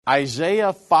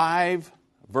Isaiah 5,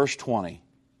 verse 20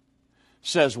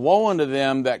 says, "Woe unto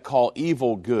them that call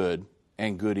evil good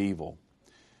and good evil,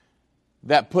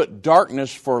 that put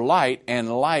darkness for light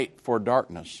and light for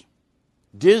darkness."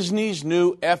 Disney's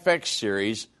new FX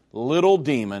series, Little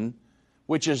Demon,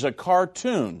 which is a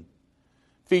cartoon,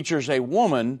 features a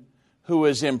woman who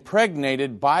is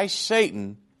impregnated by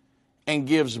Satan and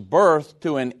gives birth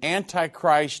to an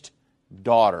Antichrist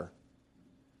daughter.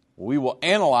 We will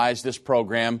analyze this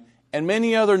program and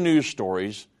many other news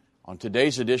stories on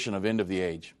today's edition of End of the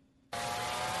Age.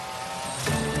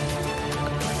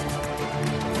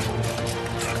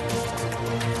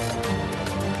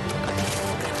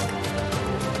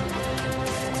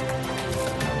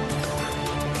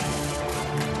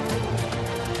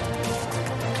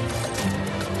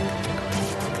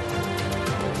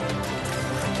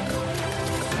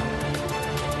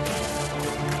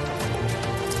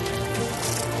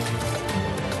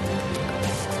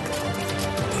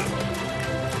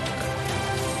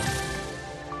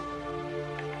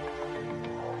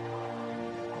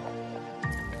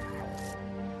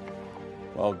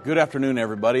 Well, good afternoon,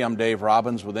 everybody. I'm Dave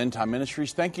Robbins with End Time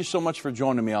Ministries. Thank you so much for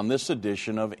joining me on this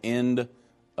edition of End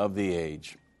of the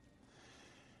Age.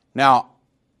 Now,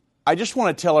 I just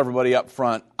want to tell everybody up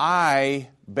front, I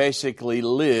basically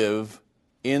live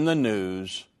in the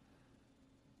news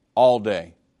all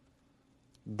day.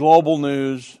 Global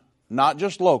news, not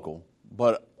just local,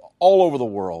 but all over the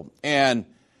world. And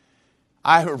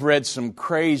I have read some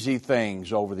crazy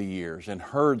things over the years and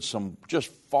heard some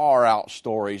just far out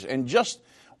stories. And just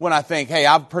when I think, hey,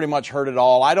 I've pretty much heard it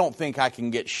all, I don't think I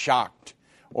can get shocked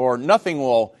or nothing's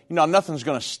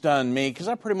going to stun me because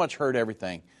I pretty much heard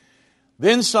everything.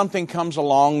 Then something comes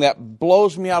along that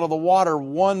blows me out of the water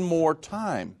one more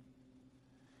time.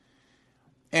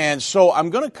 And so I'm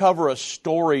going to cover a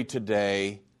story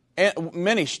today, and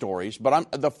many stories,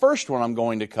 but the first one I'm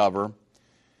going to cover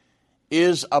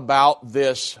is about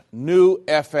this new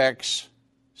FX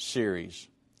series.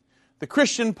 The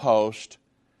Christian Post,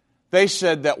 they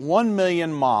said that 1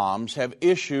 million moms have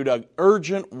issued an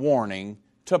urgent warning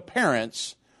to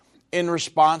parents in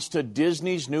response to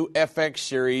Disney's new FX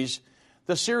series.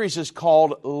 The series is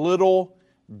called Little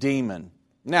Demon.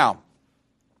 Now,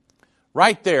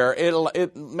 right there,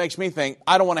 it makes me think,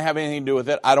 I don't want to have anything to do with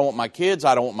it. I don't want my kids,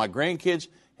 I don't want my grandkids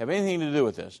have anything to do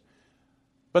with this.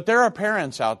 But there are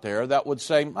parents out there that would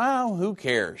say, oh, who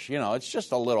cares? It's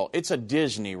just it's a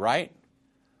Disney, right?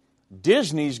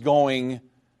 Disney's going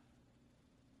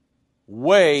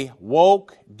way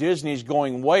woke. Disney's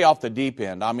going way off the deep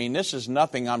end. I mean, this is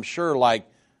nothing, I'm sure, like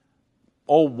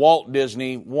old Walt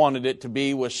Disney wanted it to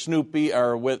be with Snoopy,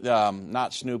 or with,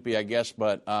 not Snoopy, I guess,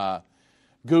 but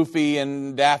Goofy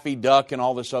and Daffy Duck and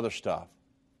all this other stuff.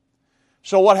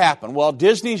 So what happened? Well,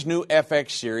 Disney's new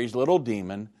FX series, Little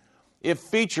Demon, it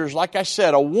features, like I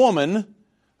said, a woman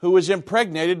who is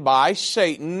impregnated by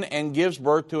Satan and gives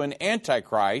birth to an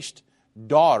Antichrist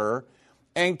daughter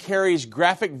and carries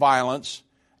graphic violence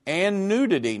and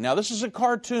nudity. Now, this is a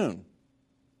cartoon.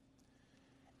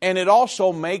 And it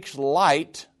also makes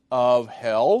light of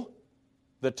hell,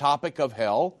 the topic of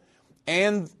hell,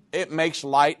 and it makes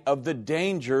light of the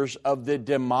dangers of the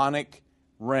demonic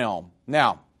realm.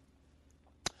 Now,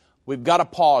 we've got to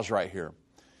pause right here.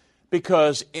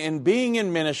 Because in being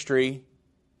in ministry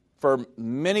for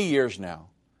many years now,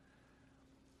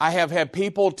 I have had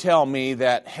people tell me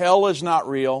that hell is not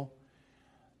real.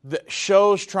 The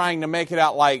shows trying to make it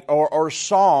out like, or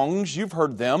songs, you've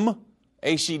heard them,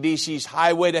 AC/DC's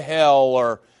Highway to Hell,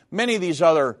 or many of these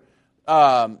other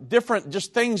different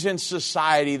just things in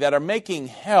society that are making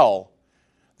hell,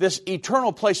 this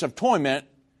eternal place of torment,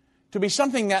 to be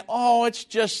something that, it's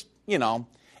just,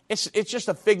 It's just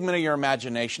a figment of your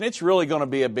imagination. It's really going to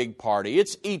be a big party.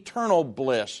 It's eternal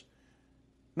bliss.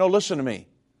 No, listen to me.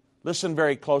 Listen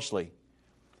very closely.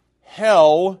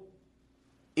 Hell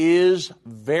is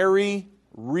very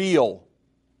real.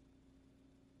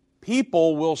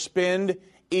 People will spend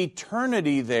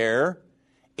eternity there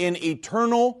in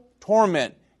eternal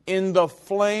torment, in the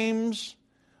flames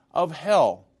of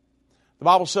hell. The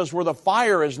Bible says, where the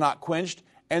fire is not quenched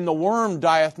and the worm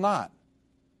dieth not.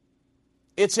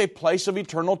 It's a place of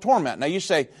eternal torment. Now you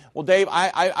say, well, Dave,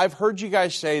 I've heard you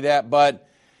guys say that, but,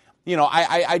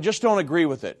 I just don't agree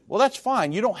with it. Well, that's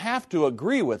fine. You don't have to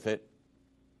agree with it,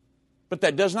 but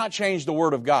that does not change the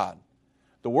Word of God.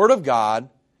 The Word of God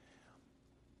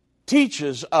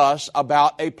teaches us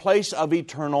about a place of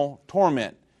eternal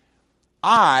torment.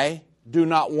 I do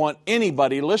not want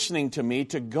anybody listening to me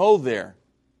to go there.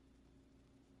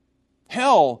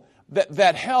 Hell,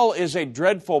 that hell is a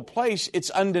dreadful place, it's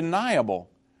undeniable.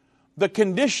 The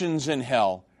conditions in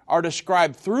hell are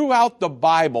described throughout the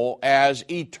Bible as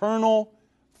eternal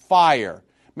fire.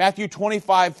 Matthew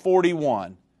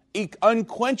 25:41,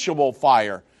 unquenchable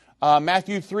fire.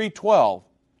 Matthew 3:12,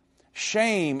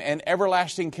 shame and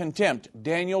everlasting contempt.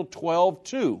 Daniel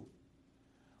 12:2,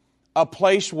 a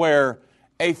place where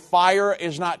a fire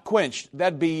is not quenched.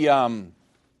 That'd be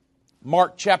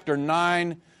Mark chapter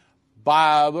 9,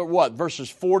 verses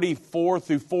 44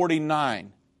 through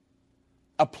 49.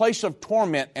 A place of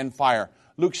torment and fire.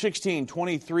 Luke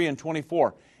 16:23 and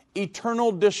 24.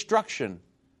 Eternal destruction.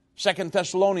 2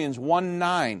 Thessalonians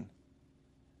 1:9.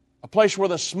 A place where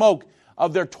the smoke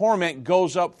of their torment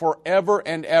goes up forever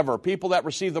and ever. People that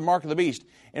receive the mark of the beast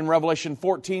in Revelation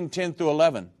 14:10 through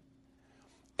 11.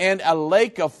 And a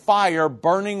lake of fire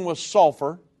burning with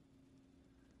sulfur,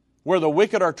 where the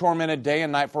wicked are tormented day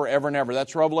and night forever and ever.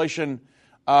 That's Revelation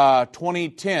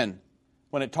 20:10,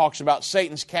 when it talks about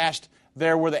Satan's cast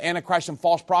there where the Antichrist and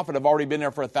false prophet have already been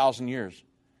there for 1,000 years.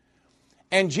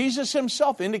 And Jesus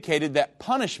himself indicated that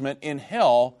punishment in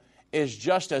hell is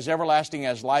just as everlasting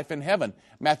as life in heaven.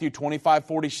 Matthew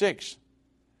 25:46.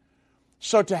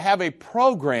 So to have a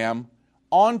program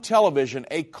on television,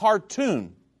 a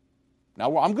cartoon.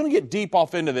 Now I'm going to get deep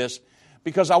off into this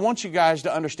because I want you guys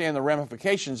to understand the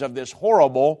ramifications of this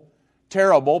horrible,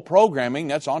 terrible programming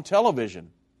that's on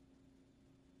television.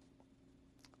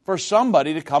 For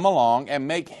somebody to come along and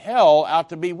make hell out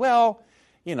to be,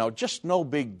 just no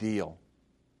big deal.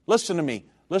 Listen to me.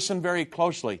 Listen very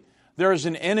closely. There is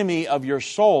an enemy of your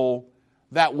soul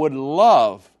that would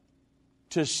love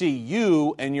to see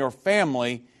you and your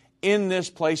family in this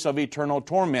place of eternal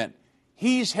torment.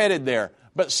 He's headed there,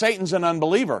 but Satan's an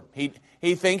unbeliever.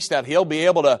 He thinks that he'll be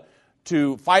able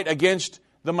to fight against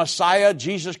the Messiah,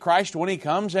 Jesus Christ, when he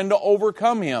comes and to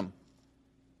overcome him.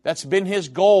 That's been his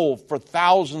goal for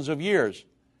thousands of years,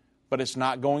 but it's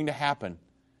not going to happen.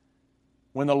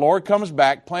 When the Lord comes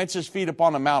back, plants his feet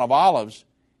upon the Mount of Olives,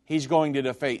 he's going to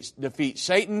defeat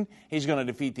Satan. He's going to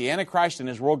defeat the Antichrist and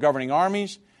his world governing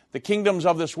armies. The kingdoms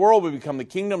of this world will become the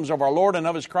kingdoms of our Lord and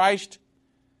of his Christ.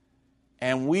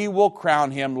 And we will crown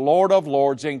him Lord of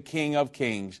lords and King of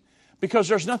kings. Because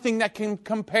there's nothing that can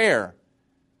compare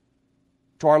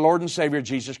to our Lord and Savior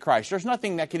Jesus Christ. There's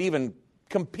nothing that could even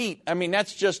compete. I mean,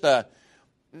 that's a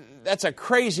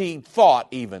crazy thought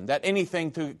even, that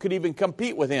anything could even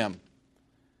compete with him.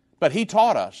 But he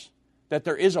taught us that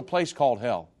there is a place called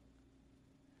hell.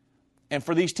 And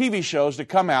for these TV shows to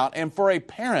come out, and for a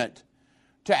parent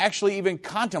to actually even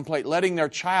contemplate letting their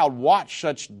child watch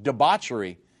such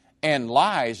debauchery and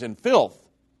lies and filth,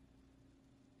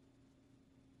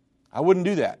 I wouldn't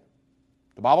do that.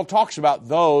 The Bible talks about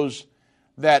those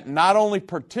that not only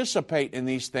participate in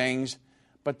these things,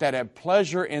 but that have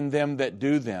pleasure in them that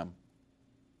do them.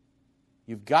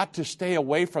 You've got to stay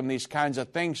away from these kinds of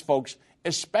things, folks,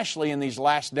 especially in these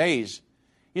last days.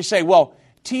 You say, well,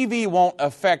 TV won't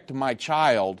affect my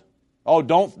child. Oh,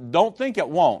 don't think it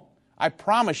won't. I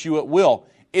promise you it will.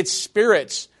 It's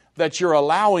spirits that you're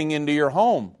allowing into your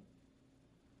home.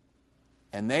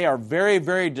 And they are very,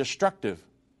 very destructive.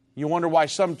 You wonder why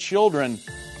some children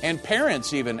and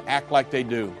parents even act like they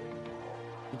do.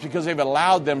 It's because they've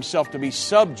allowed themselves to be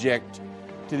subject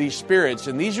to these spirits.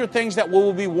 And these are things that we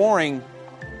will be warring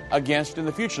against in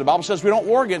the future. The Bible says we don't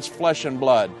war against flesh and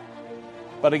blood,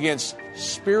 but against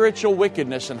spiritual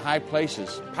wickedness in high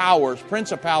places, powers,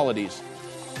 principalities.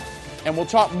 And we'll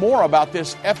talk more about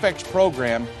this FX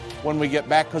program when we get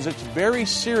back, because it's very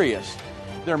serious.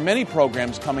 There are many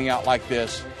programs coming out like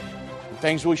this,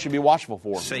 things we should be watchful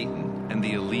for. Satan and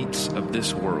the elites of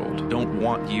this world don't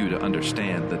want you to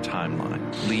understand the timeline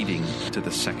leading to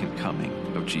the second coming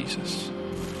of Jesus.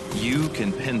 You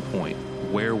can pinpoint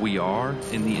where we are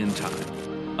in the end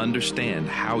time, understand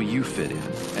how you fit in,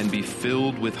 and be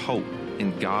filled with hope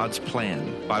in God's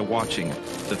plan by watching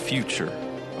The Future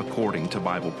According to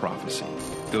Bible Prophecy.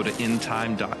 Go to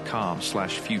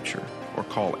endtime.com/future or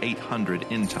call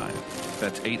 800-END-TIME.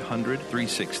 That's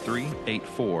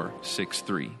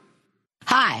 800-363-8463.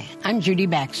 Hi, I'm Judy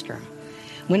Baxter.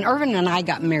 When Irvin and I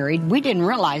got married, we didn't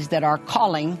realize that our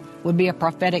calling would be a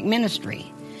prophetic ministry.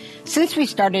 Since we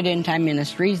started End Time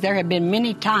Ministries, there have been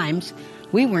many times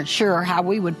we weren't sure how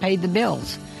we would pay the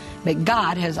bills, but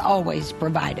God has always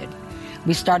provided.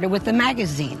 We started with the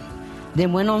magazine,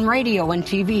 then went on radio and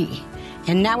TV,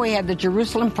 and now we have the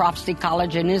Jerusalem Prophecy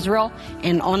College in Israel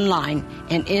and online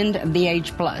and End of the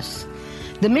Age Plus.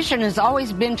 The mission has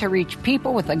always been to reach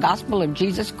people with the gospel of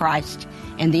Jesus Christ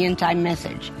and the end time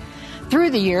message. Through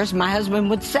the years, my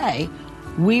husband would say,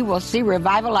 we will see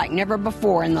revival like never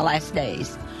before in the last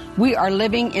days. We are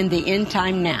living in the end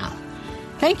time now.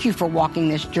 Thank you for walking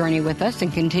this journey with us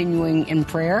and continuing in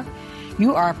prayer.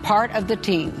 You are a part of the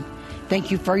team. Thank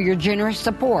you for your generous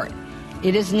support.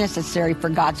 It is necessary for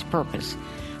God's purpose.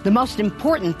 The most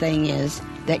important thing is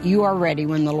that you are ready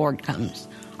when the Lord comes.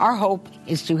 Our hope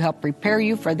is to help prepare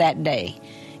you for that day.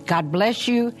 God bless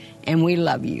you, and we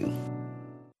love you.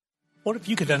 What if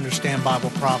you could understand Bible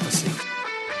prophecy?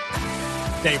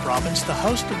 Dave Robbins, the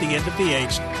host of the End of the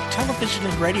Age television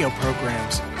and radio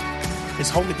programs,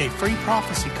 is holding a free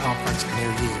prophecy conference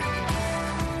near you.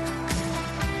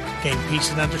 Gain peace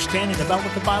and understanding about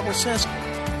what the Bible says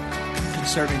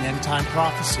concerning end-time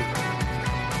prophecy.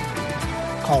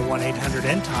 Call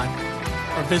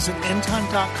 1-800-END-TIME or visit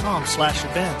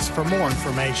endtime.com/events for more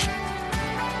information.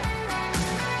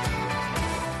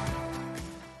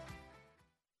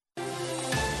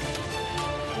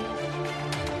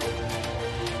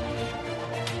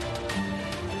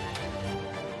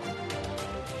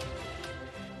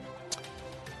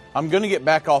 I'm going to get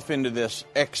back off into this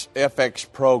FX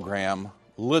program,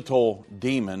 Little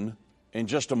Demon, in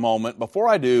just a moment. Before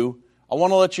I do, I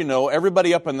want to let you know,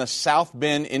 everybody up in the South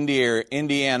Bend,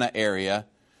 Indiana area,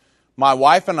 my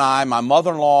wife and I, my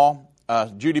mother-in-law,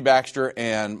 Judy Baxter,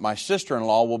 and my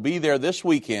sister-in-law will be there this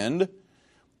weekend.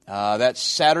 That's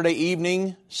Saturday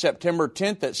evening, September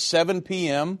 10th at 7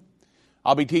 p.m.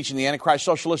 I'll be teaching the Antichrist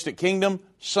Socialistic Kingdom.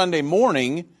 Sunday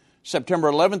morning,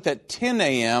 September 11th at 10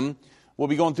 a.m., we'll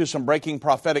be going through some breaking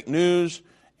prophetic news,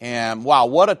 and wow,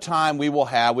 what a time we will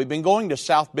have. We've been going to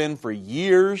South Bend for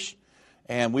years,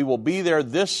 and we will be there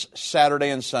this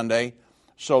Saturday and Sunday.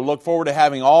 So look forward to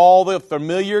having all the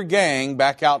familiar gang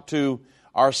back out to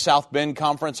our South Bend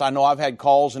conference. I know I've had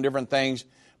calls and different things,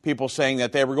 people saying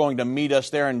that they were going to meet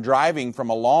us there and driving from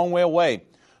a long way away.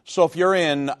 So if you're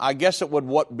in, I guess it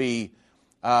would be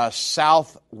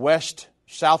southeast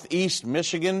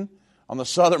Michigan, on the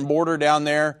southern border down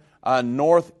there,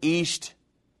 northwest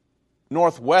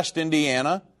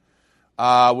Indiana.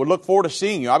 Would look forward to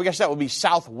seeing you. I guess that would be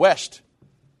southwest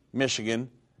Michigan,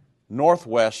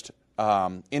 northwest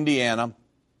Indiana.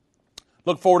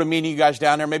 Look forward to meeting you guys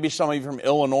down there. Maybe some of you from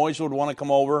Illinois would want to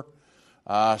come over.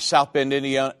 South Bend,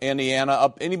 Indiana.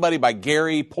 Up anybody by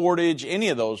Gary, Portage, any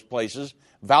of those places.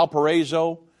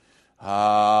 Valparaiso.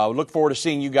 Look forward to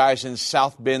seeing you guys in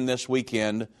South Bend this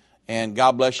weekend. And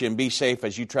God bless you and be safe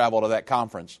as you travel to that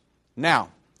conference. Now,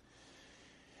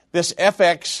 this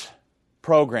FX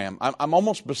program, I'm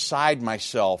almost beside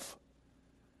myself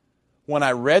when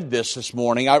I read this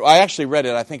morning. I actually read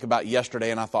it, I think, about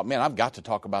yesterday, and I thought, man, I've got to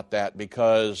talk about that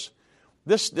because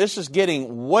this is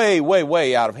getting way, way,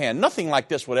 way out of hand. Nothing like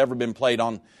this would ever been played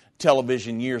on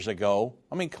television years ago.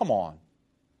 I mean, come on.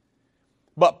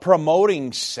 But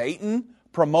promoting Satan,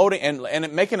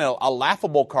 and making a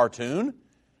laughable cartoon,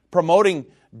 promoting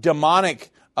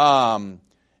demonic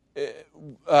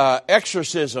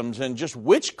exorcisms and just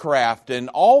witchcraft and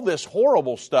all this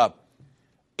horrible stuff.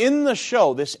 In the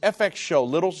show, this FX show,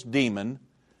 Little Demon,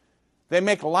 they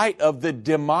make light of the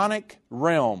demonic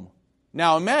realm.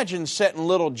 Now imagine setting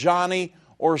little Johnny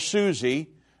or Susie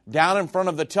down in front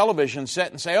of the television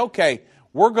set and say, okay,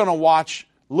 we're going to watch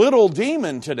Little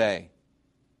Demon today.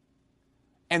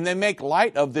 And they make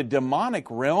light of the demonic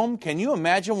realm. Can you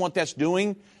imagine what that's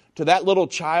doing to that little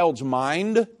child's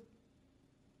mind?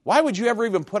 Why would you ever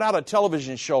even put out a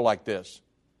television show like this?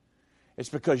 It's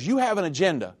because you have an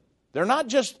agenda. They're not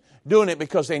just doing it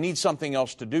because they need something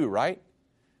else to do, right?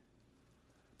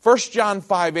 1 John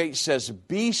 5:8 says,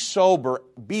 be sober,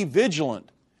 be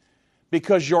vigilant,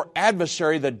 because your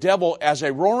adversary, the devil, as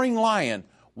a roaring lion,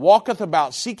 walketh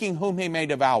about seeking whom he may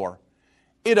devour.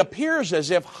 It appears as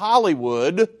if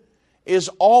Hollywood is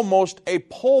almost a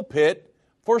pulpit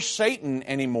for Satan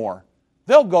anymore.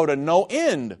 They'll go to no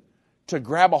end to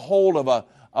grab a hold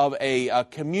of a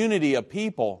community of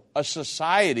people, a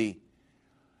society,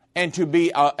 and to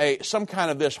be some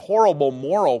kind of this horrible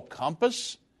moral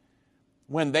compass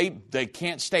when they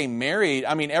can't stay married.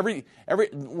 I mean,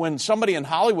 when somebody in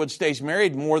Hollywood stays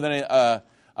married more than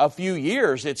a few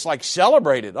years, it's like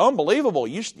celebrated. Unbelievable.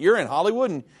 You're in Hollywood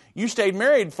and you stayed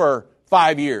married for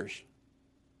 5 years.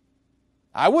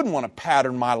 I wouldn't want to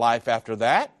pattern my life after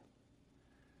that.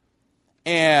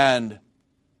 And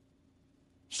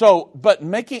so, but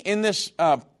making in this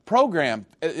program,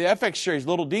 the FX series,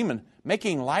 Little Demon,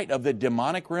 making light of the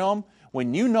demonic realm,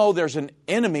 when you know there's an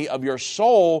enemy of your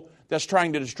soul that's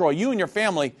trying to destroy you and your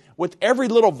family with every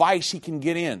little vice he can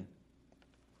get in.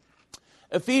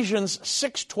 Ephesians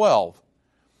 6:12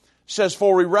 says,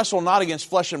 for we wrestle not against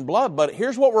flesh and blood, but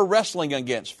here's what we're wrestling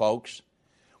against, folks.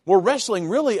 We're wrestling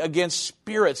really against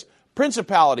spirits,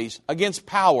 principalities, against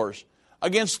powers,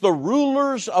 against the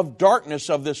rulers of darkness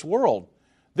of this world.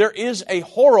 There is a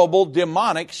horrible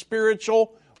demonic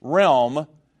spiritual realm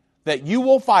that you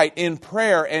will fight in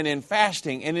prayer and in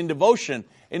fasting and in devotion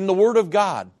in the Word of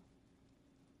God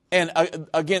and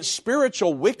against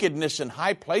spiritual wickedness in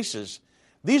high places.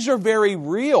 These are very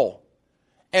real.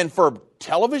 And for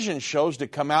television shows to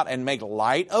come out and make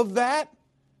light of that,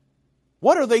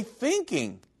 what are they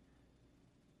thinking?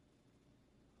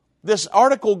 This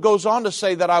article goes on to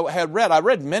say that I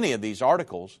read many of these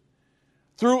articles,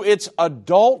 through its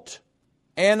adult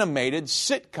animated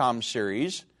sitcom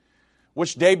series,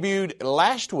 which debuted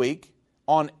last week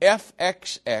on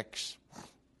FXX.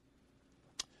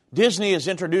 Disney is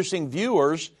introducing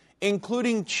viewers,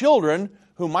 including children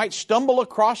who might stumble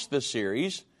across this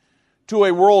series, to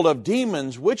a world of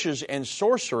demons, witches, and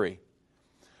sorcery.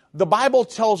 The Bible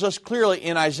tells us clearly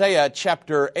in Isaiah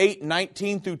chapter 8,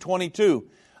 19 through 22,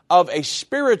 of a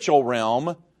spiritual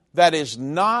realm that is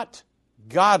not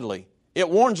godly. It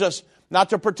warns us not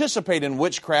to participate in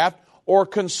witchcraft or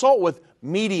consult with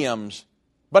mediums,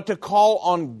 but to call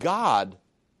on God.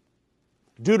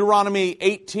 Deuteronomy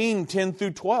 18, 10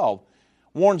 through 12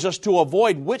 warns us to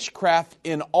avoid witchcraft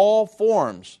in all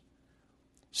forms.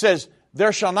 It says,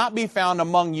 "There shall not be found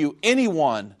among you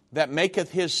anyone that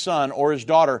maketh his son or his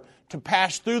daughter to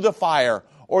pass through the fire,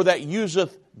 or that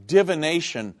useth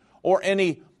divination, or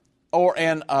an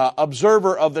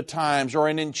observer of the times, or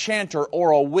an enchanter,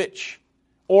 or a witch,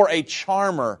 or a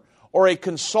charmer, or a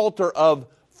consulter of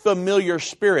familiar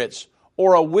spirits,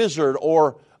 or a wizard,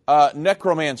 or a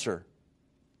necromancer.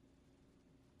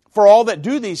 For all that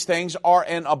do these things are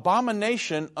an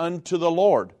abomination unto the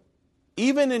Lord."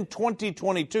 Even in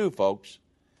 2022, folks.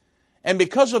 "And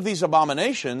because of these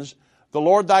abominations, the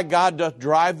Lord thy God doth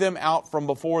drive them out from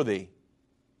before thee."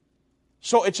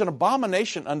 So it's an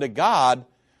abomination unto God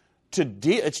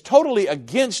it's totally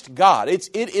against God. It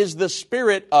is the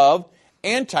spirit of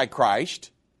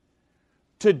Antichrist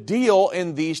to deal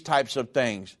in these types of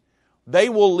things. They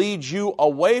will lead you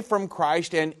away from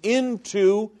Christ and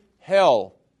into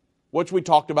hell, which we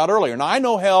talked about earlier. Now, I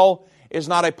know hell is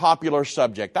not a popular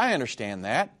subject. I understand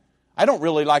that. I don't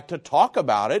really like to talk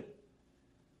about it,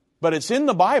 but it's in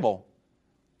the Bible.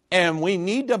 And we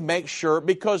need to make sure,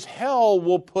 because hell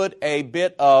will put a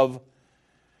bit of,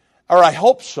 or I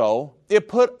hope so, it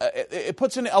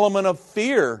puts an element of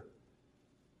fear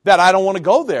that I don't want to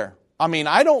go there. I mean,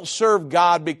 I don't serve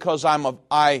God because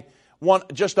I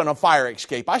want just on a fire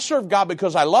escape. I serve God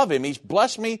because I love Him. He's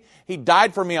blessed me. He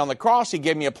died for me on the cross. He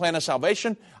gave me a plan of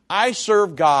salvation. I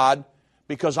serve God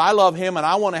because I love Him and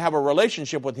I want to have a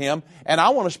relationship with Him and I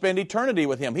want to spend eternity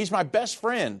with Him. He's my best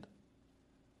friend.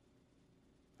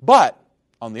 But,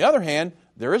 on the other hand,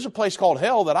 there is a place called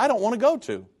hell that I don't want to go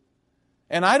to.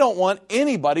 And I don't want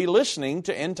anybody listening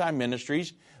to End Time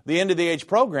Ministries, the End of the Age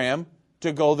program,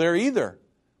 to go there either.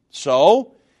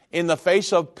 So, in the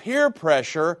face of peer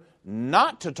pressure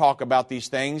not to talk about these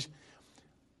things,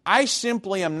 I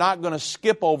simply am not going to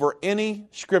skip over any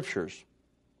scriptures.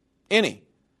 Any.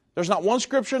 There's not one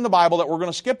scripture in the Bible that we're going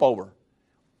to skip over.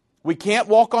 We can't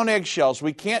walk on eggshells.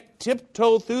 We can't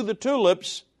tiptoe through the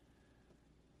tulips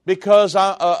because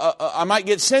I might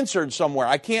get censored somewhere.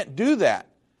 I can't do that.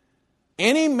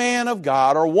 Any man of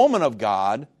God or woman of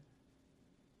God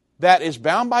that is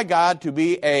bound by God to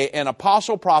be an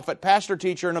apostle, prophet, pastor,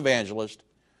 teacher, and evangelist,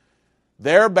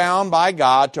 they're bound by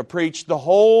God to preach the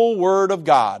whole Word of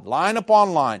God, line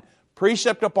upon line,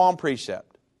 precept upon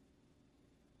precept.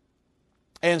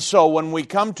 And so when we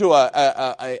come to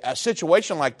a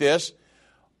situation like this,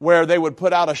 where they would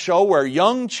put out a show where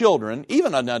young children,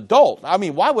 even an adult, I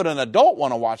mean, why would an adult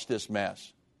want to watch this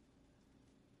mess?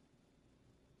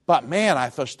 But man, I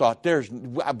just thought,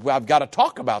 I've got to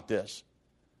talk about this.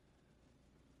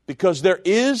 Because there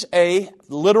is a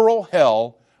literal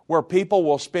hell where people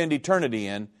will spend eternity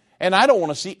in, and I don't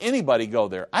want to see anybody go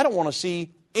there. I don't want to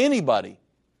see anybody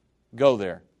go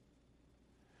there.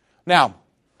 Now,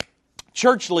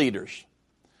 church leaders,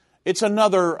 it's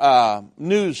another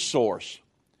news source.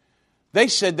 They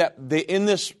said that in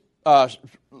this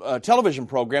television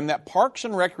program, that Parks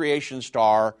and Recreation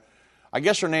star, I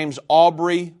guess her name's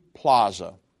Aubrey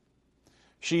Plaza.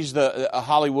 She's a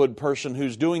Hollywood person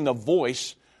who's doing the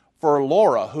voice for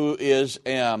Laura, who is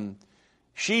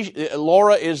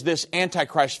Laura is this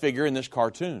Antichrist figure in this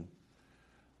cartoon.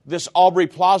 This Aubrey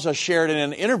Plaza shared in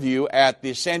an interview at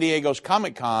the San Diego's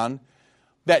Comic-Con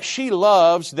that she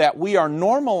loves that we are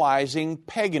normalizing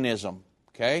paganism.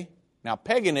 Okay? Now,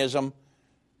 paganism,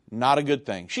 not a good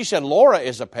thing. She said Laura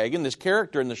is a pagan, this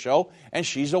character in the show, and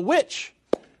she's a witch.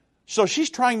 So she's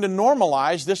trying to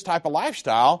normalize this type of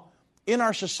lifestyle in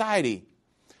our society.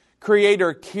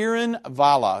 Creator Kieran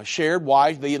Vala shared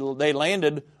why they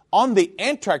landed on the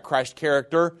Antichrist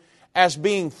character as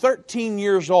being 13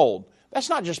 years old. That's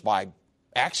not just by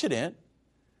accident.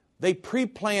 They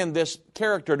pre-planned this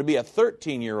character to be a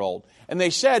 13-year-old. And they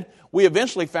said, we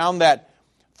eventually found that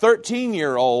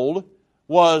 13-year-old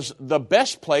was the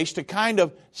best place to kind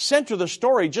of center the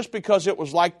story just because it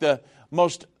was like the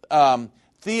most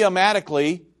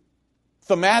thematically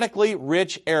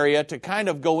rich area to kind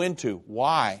of go into.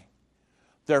 Why?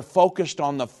 They're focused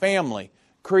on the family.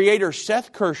 Creator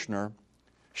Seth Kirshner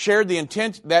shared the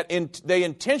intent that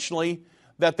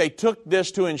they took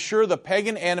this to ensure the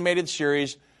pagan animated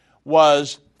series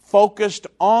was focused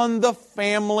on the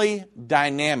family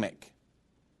dynamic.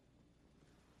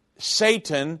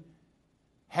 Satan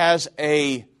has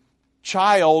a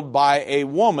child by a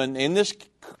woman in this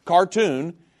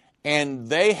cartoon, and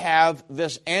they have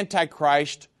this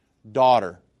Antichrist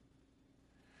daughter.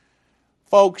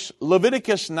 Folks,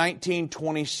 Leviticus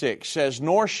 19:26 says,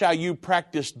 "Nor shall you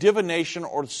practice divination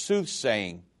or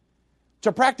soothsaying."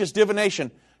 To practice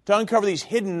divination, to uncover these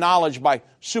hidden knowledge by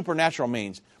supernatural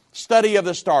means, study of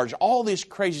the stars, all this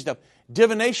crazy stuff.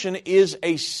 Divination is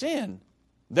a sin.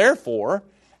 Therefore,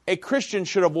 a Christian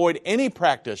should avoid any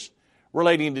practice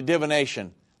relating to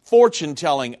divination,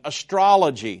 fortune-telling,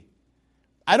 astrology.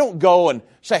 I don't go and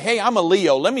say, hey, I'm a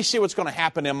Leo, let me see what's going to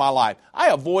happen in my life.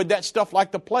 I avoid that stuff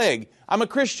like the plague. I'm a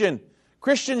Christian.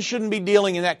 Christians shouldn't be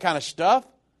dealing in that kind of stuff.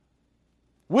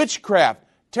 Witchcraft,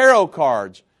 tarot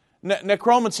cards,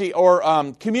 necromancy, or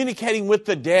communicating with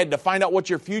the dead to find out what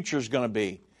your future is going to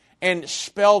be, and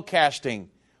spell casting.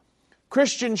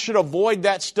 Christians should avoid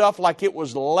that stuff like it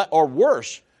was, or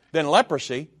worse than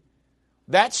leprosy.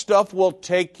 That stuff will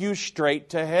take you straight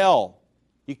to hell.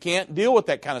 You can't deal with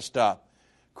that kind of stuff.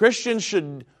 Christians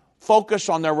should focus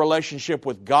on their relationship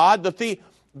with God.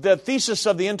 The thesis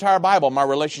of the entire Bible, my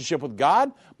relationship with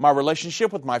God, my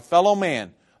relationship with my fellow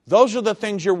man. Those are the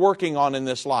things you're working on in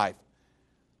this life.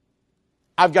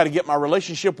 I've got to get my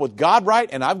relationship with God right,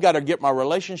 and I've got to get my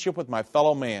relationship with my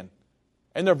fellow man.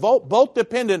 And they're both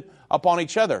dependent upon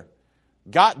each other.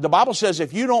 God, the Bible says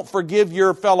if you don't forgive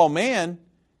your fellow man,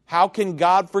 how can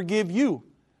God forgive you?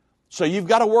 So you've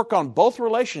got to work on both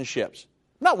relationships.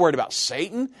 I'm not worried about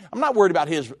Satan. I'm not worried about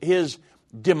his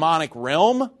demonic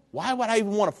realm. Why would I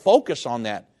even want to focus on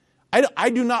that? I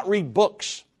do not read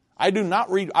books. I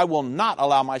will not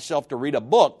allow myself to read a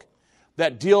book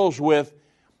that deals with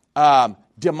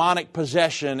demonic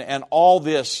possession and all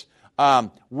this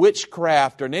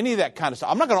witchcraft or any of that kind of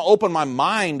stuff. I'm not going to open my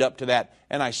mind up to that.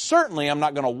 And I certainly am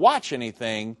not going to watch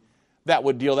anything that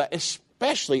would deal that.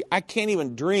 Especially, I can't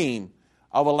even dream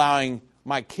of allowing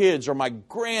my kids or my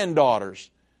granddaughters.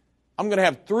 I'm going to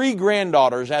have 3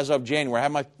 granddaughters as of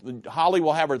January. Holly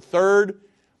will have her 3rd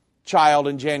child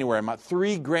in January. My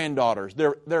 3 granddaughters.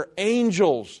 They're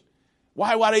angels.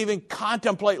 Why would I even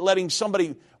contemplate letting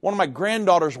one of my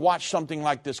granddaughters watch something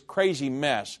like this crazy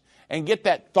mess and get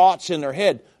that thoughts in their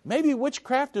head? Maybe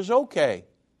witchcraft is okay.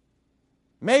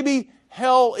 Maybe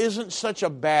hell isn't such a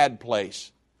bad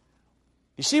place.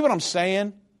 You see what I'm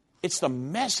saying? It's the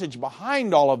message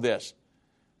behind all of this.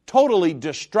 Totally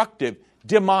destructive,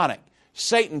 demonic.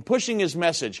 Satan pushing his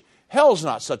message. Hell's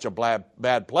not such a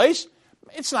bad place.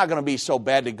 It's not going to be so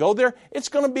bad to go there. It's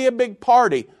going to be a big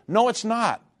party. No, it's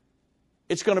not.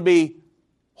 It's going to be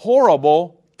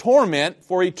horrible torment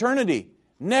for eternity.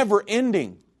 Never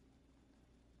ending.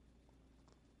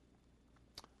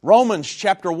 Romans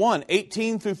chapter 1,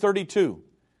 18 through 32.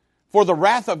 For the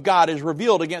wrath of God is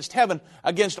revealed against heaven,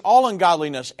 against all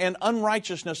ungodliness and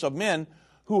unrighteousness of men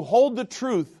who hold the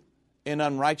truth in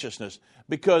unrighteousness,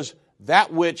 because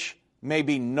that which may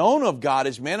be known of God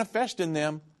is manifest in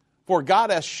them, for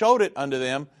God hath showed it unto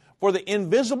them. For the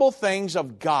invisible things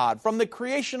of God from the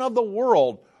creation of the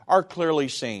world are clearly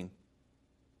seen.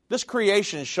 This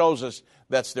creation shows us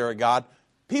that's there a God.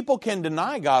 People can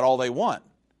deny God all they want,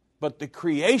 but the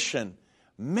creation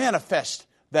manifests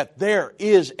that there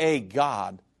is a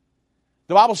God.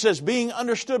 The Bible says, being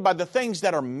understood by the things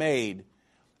that are made,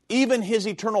 even His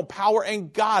eternal power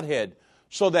and Godhead,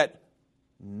 so that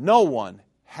no one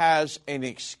has an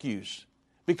excuse.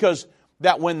 Because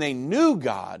that when they knew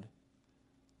God,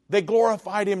 they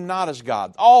glorified Him not as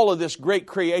God. All of this great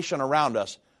creation around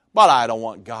us, but I don't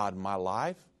want God in my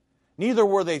life. Neither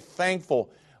were they thankful,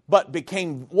 but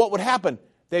what would happen?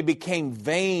 They became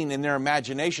vain in their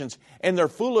imaginations, and their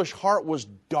foolish heart was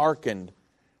darkened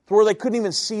to where they couldn't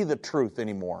even see the truth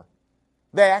anymore.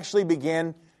 They actually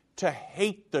began to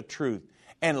hate the truth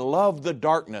and love the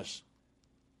darkness.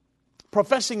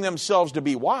 Professing themselves to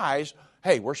be wise,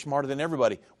 hey, we're smarter than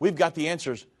everybody. We've got the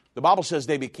answers. The Bible says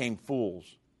they became fools.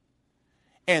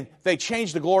 And they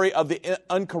changed the glory of the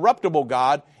uncorruptible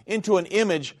God into an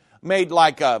image made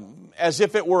like as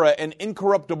if it were an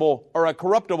incorruptible or a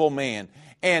corruptible man.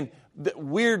 And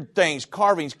weird things,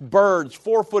 carvings, birds,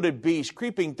 four-footed beasts,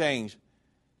 creeping things.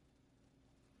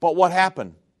 But what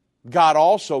happened? God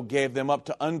also gave them up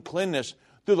to uncleanness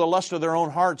through the lust of their own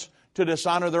hearts, to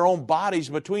dishonor their own bodies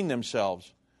between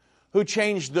themselves, who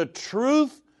changed the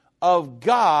truth of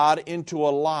God into a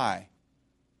lie.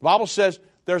 The Bible says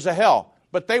there's a hell,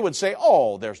 but they would say,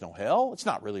 oh, there's no hell. It's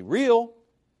not really real.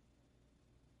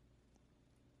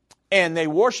 And they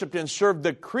worshiped and served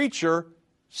the creature,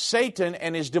 Satan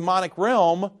and his demonic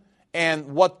realm, and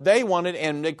what they wanted,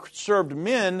 and they served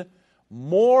men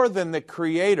more than the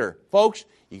Creator. Folks,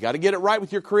 you got to get it right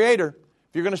with your Creator.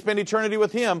 If you're going to spend eternity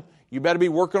with Him, you better be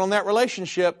working on that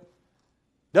relationship.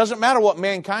 Doesn't matter what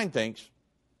mankind thinks.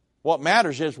 What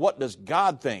matters is, what does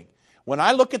God think? When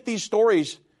I look at these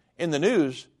stories in the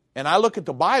news, and I look at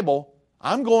the Bible,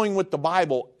 I'm going with the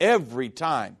Bible every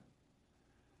time.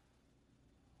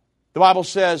 The Bible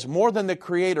says, more than the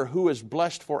Creator, who is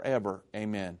blessed forever.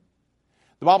 Amen.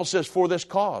 The Bible says, for this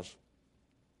cause,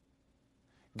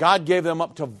 God gave them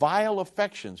up to vile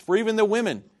affections. For even the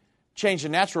women changed the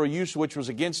natural use which was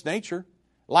against nature.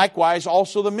 Likewise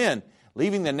also the men,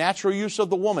 leaving the natural use of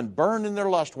the woman, burned in their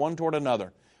lust one toward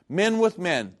another. Men with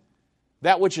men,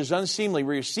 that which is unseemly,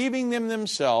 receiving them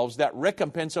themselves that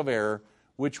recompense of error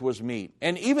which was meet.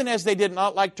 And even as they did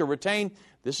not like to retain,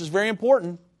 this is very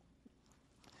important,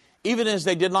 even as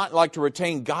they did not like to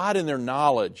retain God in their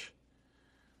knowledge,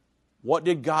 what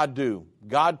did God do?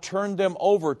 God turned them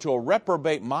over to a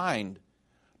reprobate mind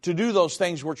to do those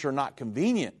things which are not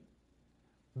convenient,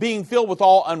 being filled with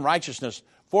all unrighteousness,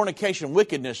 fornication,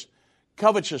 wickedness,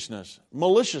 covetousness,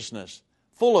 maliciousness,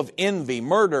 full of envy,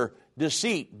 murder,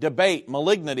 deceit, debate,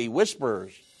 malignity,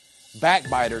 whisperers,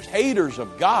 backbiters, haters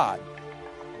of God,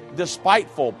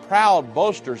 despiteful, proud,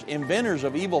 boasters, inventors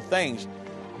of evil things,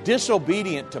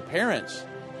 disobedient to parents,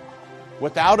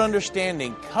 without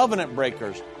understanding, covenant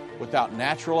breakers, without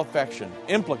natural affection,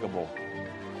 implacable,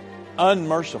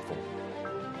 unmerciful.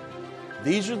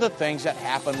 These are the things that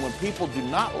happen when people do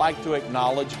not like to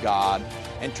acknowledge God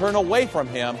and turn away from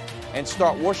Him and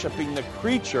start worshiping the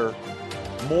creature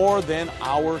more than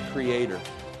our Creator.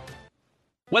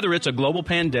 Whether it's a global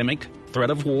pandemic, threat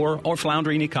of war, or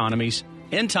floundering economies,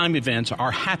 end-time events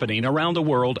are happening around the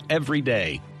world every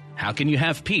day. How can you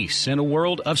have peace in a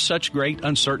world of such great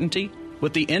uncertainty?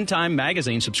 With the End Time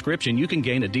Magazine subscription, you can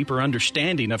gain a deeper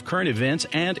understanding of current events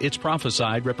and its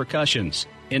prophesied repercussions.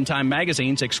 End Time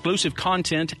Magazine's exclusive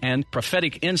content and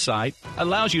prophetic insight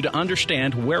allows you to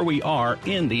understand where we are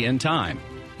in the end time.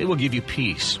 It will give you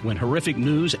peace when horrific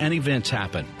news and events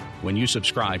happen. When you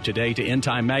subscribe today to End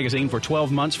Time Magazine for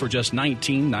 12 months for just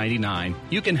 $19.99,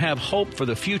 you can have hope for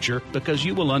the future because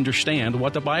you will understand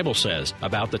what the Bible says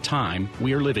about the time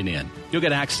we are living in. You'll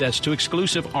get access to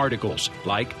exclusive articles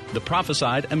like the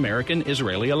Prophesied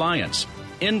American-Israeli Alliance,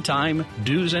 End Time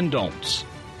Do's and Don'ts,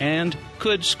 and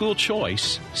Could School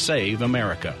Choice Save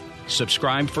America?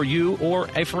 Subscribe for you or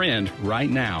a friend right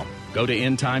now. Go to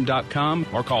endtime.com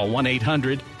or call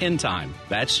 1-800-END-TIME.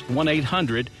 That's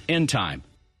 1-800-END-TIME.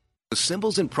 The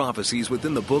symbols and prophecies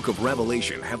within the book of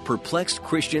Revelation have perplexed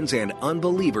Christians and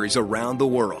unbelievers around the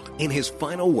world. In his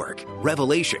final work,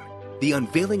 Revelation, The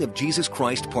Unveiling of Jesus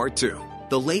Christ Part 2,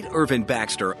 the late Irvin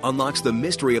Baxter unlocks the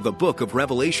mystery of the book of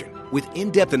Revelation with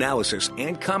in-depth analysis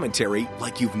and commentary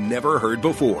like you've never heard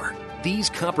before. These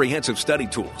comprehensive study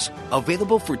tools,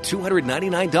 available for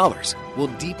 $299, will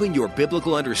deepen your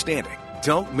biblical understanding.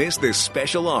 Don't miss this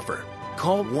special offer.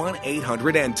 Call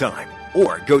 1-800-END-TIME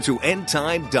or go to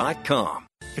endtime.com.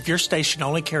 If your station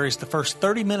only carries the first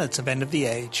 30 minutes of End of the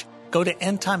Age, go to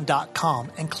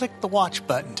endtime.com and click the watch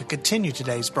button to continue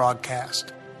today's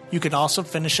broadcast. You can also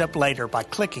finish up later by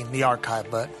clicking the archive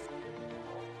button.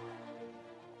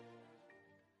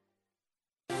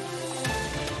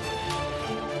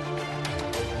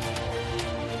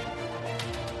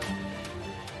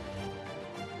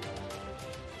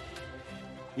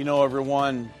 You know,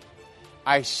 everyone,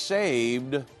 I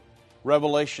saved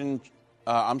Romans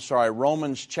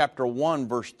chapter 1,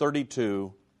 verse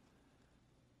 32.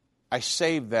 I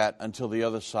saved that until the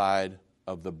other side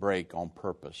of the break on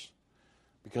purpose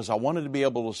because I wanted to be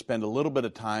able to spend a little bit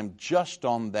of time just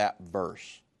on that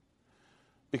verse.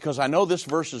 Because I know this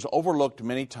verse is overlooked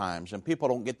many times and people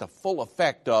don't get the full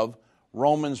effect of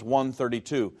Romans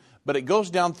 1:32. But it goes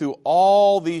down through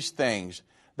all these things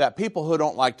that people who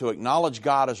don't like to acknowledge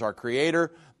God as our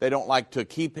Creator, they don't like to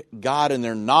keep God in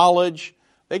their knowledge,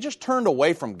 they just turned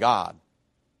away from God.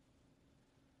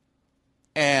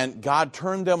 And God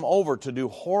turned them over to do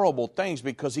horrible things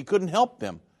because He couldn't help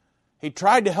them. He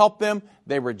tried to help them,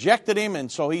 they rejected Him,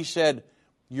 and so He said,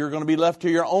 you're going to be left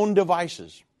to your own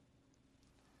devices.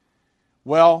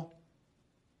 Well,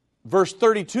 verse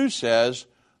 32 says,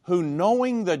 who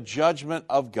knowing the judgment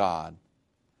of God,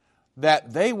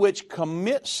 that they which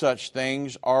commit such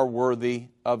things are worthy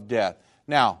of death.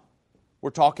 Now,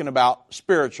 we're talking about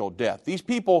spiritual death. These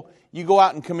people, you go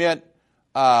out and commit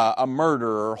a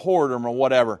murder or whoredom or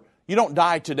whatever, you don't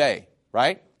die today,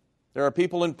 right? There are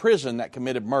people in prison that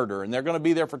committed murder, and they're going to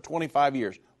be there for 25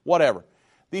 years, whatever.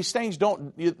 These things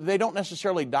don't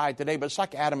necessarily die today, but it's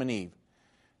like Adam and Eve.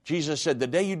 Jesus said, the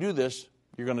day you do this,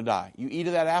 you're going to die. You eat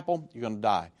of that apple, you're going to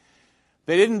die.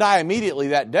 They didn't die immediately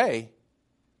that day,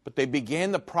 but they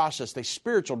began the process. They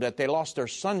spiritual death. They lost their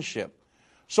sonship.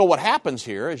 So what happens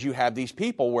here is you have these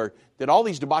people where did all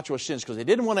these debaucherous sins because they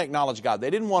didn't want to acknowledge God. They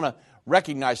didn't want to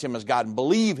recognize Him as God and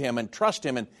believe Him and trust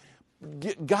Him and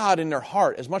get God in their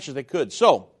heart as much as they could.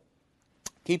 So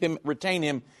keep Him, retain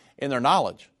Him in their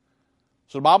knowledge.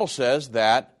 So the Bible says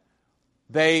that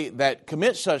they that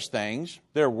commit such things,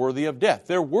 they're worthy of death.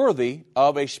 They're worthy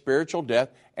of a spiritual death,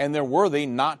 and they're worthy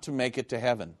not to make it to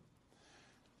heaven.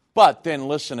 But then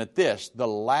listen at this. The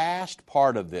last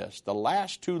part of this, the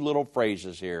last two little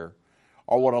phrases here,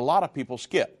 are what a lot of people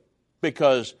skip.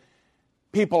 Because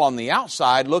people on the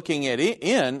outside looking at it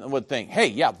in would think, hey,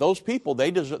 yeah, those people,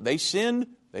 they sinned,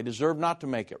 they deserve not to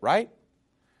make it, right?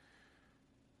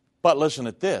 But listen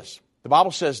at this. The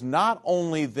Bible says, not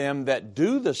only them that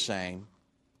do the same,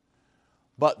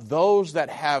 but those that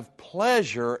have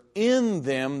pleasure in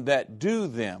them that do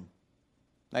them.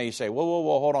 Now you say, whoa,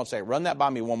 hold on a second. Run that by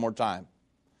me one more time.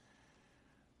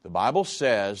 The Bible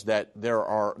says that there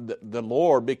are, the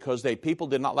Lord, because people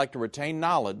did not like to retain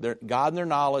knowledge, God and their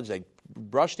knowledge, they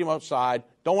brushed Him aside,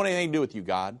 don't want anything to do with you,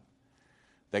 God.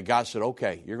 That God said,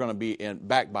 okay, you're going to be in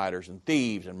backbiters and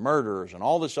thieves and murderers and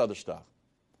all this other stuff.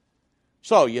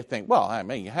 So you think, well, I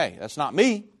mean, hey, that's not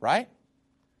me, right?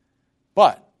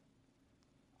 But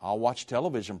I'll watch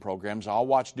television programs, I'll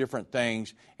watch different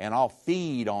things, and I'll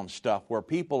feed on stuff where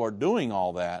people are doing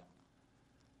all that,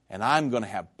 and I'm going to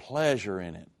have pleasure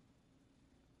in it.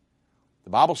 The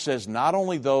Bible says not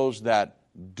only those that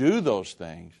do those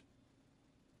things,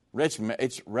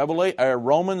 it's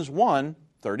Romans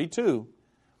 1:32,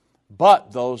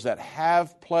 but those that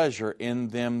have pleasure in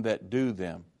them that do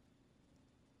them.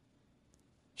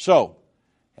 So,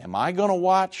 am I going to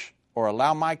watch or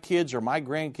allow my kids or my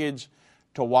grandkids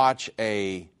to watch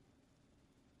a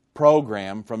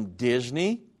program from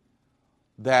Disney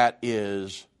that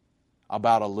is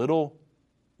about a little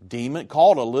demon,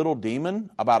 called a little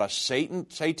demon, about a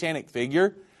satanic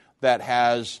figure that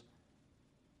has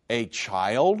a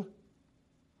child,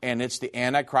 and it's the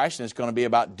Antichrist, and it's going to be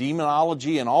about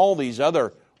demonology and all these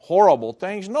other horrible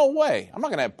things? No way. I'm not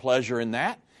going to have pleasure in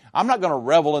that. I'm not going to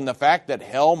revel in the fact that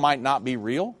hell might not be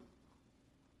real.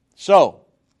 So,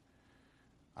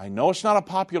 I know it's not a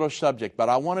popular subject, but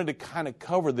I wanted to kind of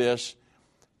cover this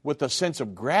with a sense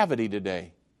of gravity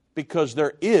today, because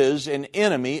there is an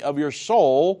enemy of your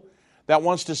soul that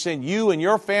wants to send you and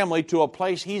your family to a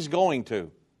place he's going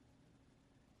to.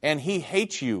 And he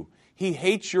hates you. He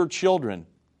hates your children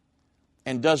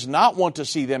and does not want to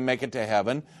see them make it to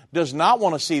heaven, does not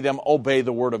want to see them obey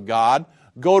the Word of God,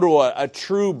 go to a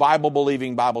true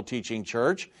Bible-believing, Bible-teaching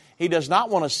church. He does not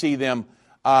want to see them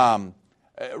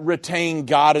retain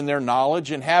God in their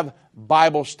knowledge and have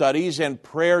Bible studies and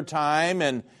prayer time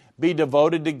and be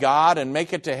devoted to God and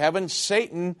make it to heaven.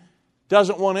 Satan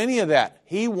doesn't want any of that.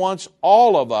 He wants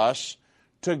all of us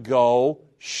to go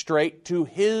straight to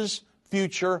his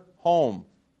future home.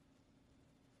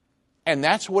 And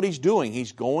that's what he's doing.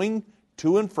 He's going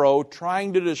to and fro,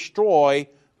 trying to destroy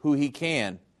who he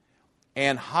can.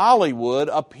 And Hollywood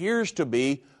appears to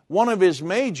be one of his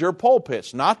major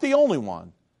pulpits. Not the only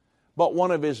one, but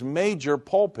one of his major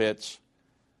pulpits.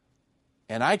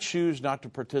 And I choose not to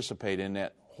participate in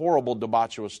that horrible,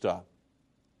 debaucherous stuff.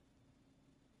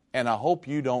 And I hope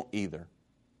you don't either.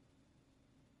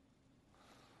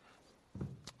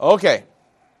 Okay.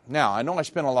 Now, I know I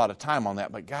spent a lot of time on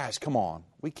that, but guys, come on.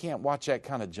 We can't watch that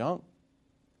kind of junk.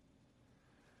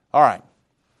 All right.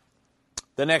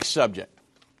 The next subject.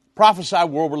 Prophesied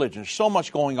world religion. There's so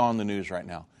much going on in the news right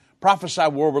now.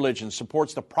 Prophesied world religion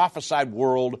supports the prophesied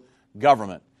world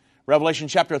government. Revelation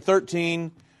chapter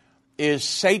 13 is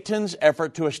Satan's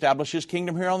effort to establish his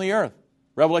kingdom here on the earth.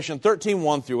 Revelation 13,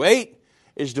 1 through 8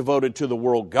 is devoted to the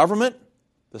world government,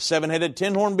 the seven-headed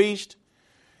tin-horn beast,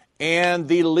 and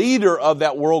the leader of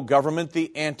that world government,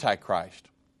 the Antichrist,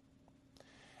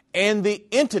 and the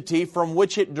entity from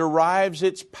which it derives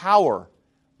its power,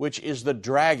 which is the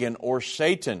dragon or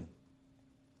Satan.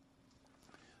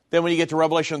 Then when you get to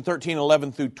Revelation 13,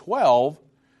 11 through 12,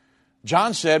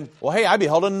 John said, well, hey, I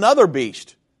beheld another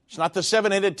beast. It's not the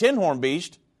seven-headed, ten-horned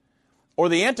beast or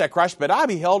the Antichrist, but I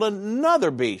beheld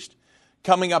another beast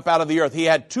coming up out of the earth. He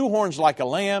had two horns like a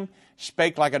lamb,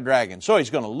 spake like a dragon. So he's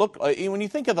going to look, when you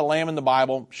think of the lamb in the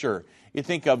Bible, sure, you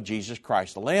think of Jesus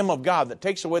Christ, the Lamb of God that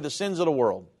takes away the sins of the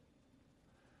world.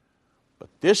 But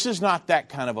this is not that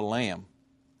kind of a lamb.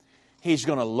 He's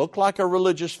going to look like a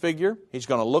religious figure. He's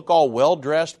going to look all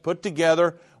well-dressed, put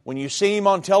together. When you see him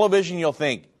on television, you'll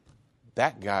think,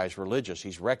 that guy's religious.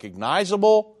 He's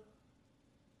recognizable,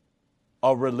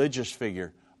 a religious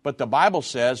figure. But the Bible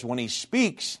says when he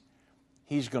speaks,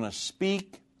 he's going to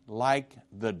speak like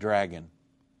the dragon.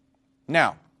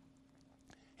 Now,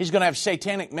 he's going to have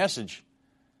satanic message.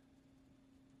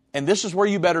 And this is where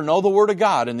you better know the Word of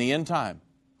God in the end time.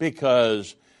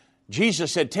 Because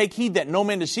Jesus said, take heed that no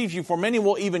man deceives you, for many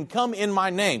will even come in my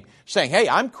name, saying, hey,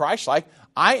 I'm Christ-like,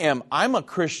 I'm a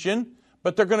Christian,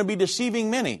 but they're going to be deceiving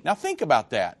many. Now think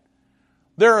about that.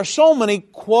 There are so many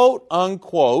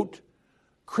quote-unquote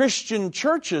Christian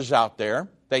churches out there.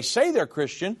 They say they're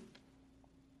Christian,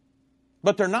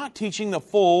 but they're not teaching the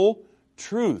full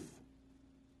truth.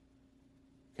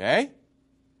 Okay?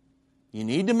 You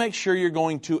need to make sure you're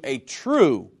going to a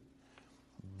true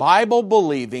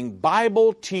Bible-believing,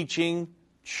 Bible-teaching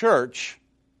church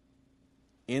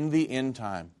in the end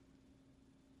time.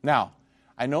 Now,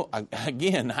 I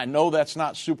know that's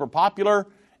not super popular.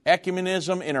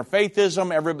 Ecumenism,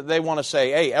 interfaithism, they want to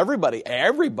say, hey,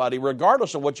 everybody,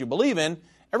 regardless of what you believe in,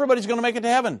 everybody's going to make it to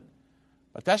heaven.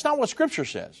 But that's not what Scripture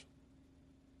says.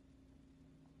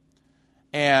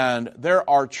 And there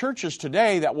are churches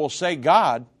today that will say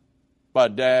God,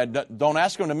 but don't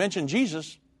ask them to mention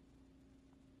Jesus.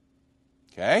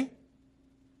 Okay?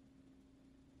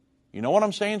 You know what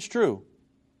I'm saying is true.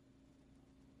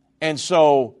 And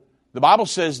so the Bible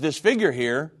says this figure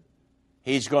here,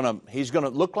 he's going to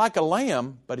look like a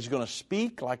lamb, but he's going to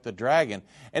speak like the dragon.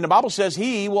 And the Bible says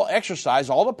he will exercise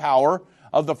all the power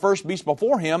of the first beast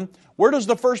before him. Where does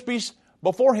the first beast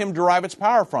before him derive its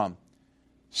power from?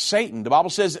 Satan. The Bible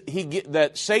says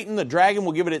that Satan, the dragon,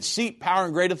 will give it its seat, power,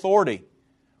 and great authority.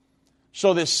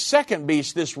 So this second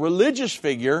beast, this religious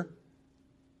figure,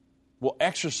 will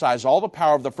exercise all the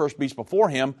power of the first beast before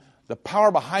him, the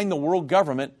power behind the world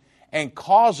government, and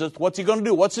causeth, what's he going to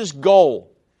do? What's his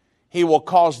goal? He will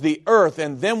cause the earth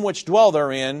and them which dwell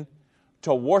therein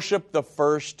to worship the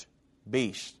first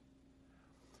beast,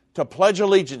 to pledge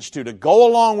allegiance to go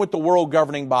along with the world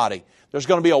governing body. There's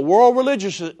going to be a world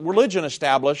religion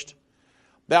established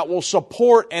that will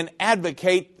support and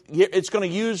advocate. It's going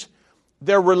to use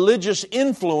their religious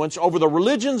influence over the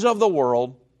religions of the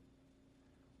world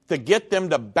to get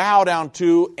them to bow down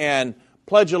to and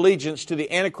pledge allegiance to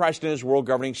the Antichrist and his world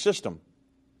governing system.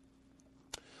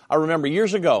 I remember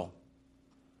years ago,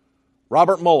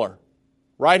 Robert Mueller,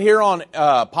 right here on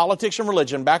Politics and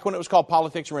Religion, back when it was called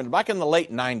Politics and Religion, back in the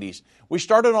late 90s. We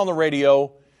started on the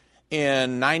radio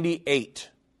in 98.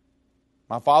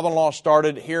 My father-in-law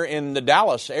started here in the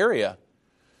Dallas area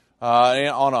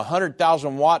on a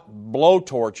 100,000-watt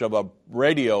blowtorch of a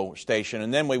radio station,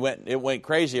 and then it went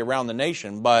crazy around the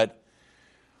nation. But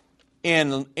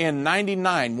in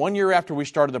 99, 1 year after we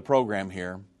started the program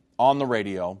here on the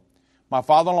radio, my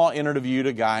father-in-law interviewed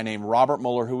a guy named Robert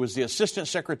Mueller, who was the Assistant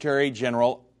Secretary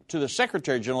General to the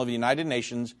Secretary General of the United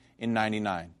Nations in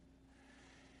 99.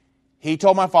 He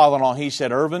told my father-in-law, he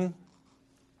said, Irvin,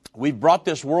 we've brought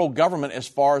this world government as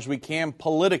far as we can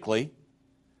politically.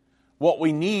 What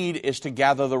we need is to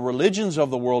gather the religions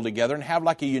of the world together and have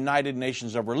like a United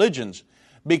Nations of religions,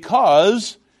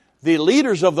 because the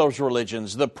leaders of those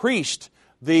religions, the priests,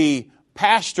 the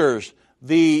pastors,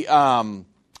 the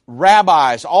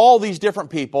rabbis, all these different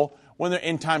people, when they're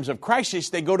in times of crisis,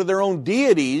 they go to their own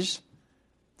deities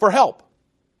for help.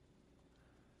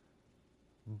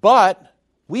 But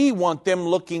we want them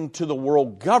looking to the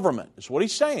world government, is what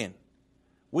he's saying.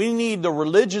 We need the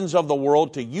religions of the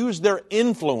world to use their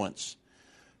influence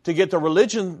to get the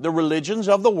religions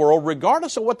of the world,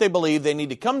 regardless of what they believe, they need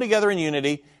to come together in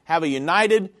unity, have a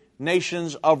United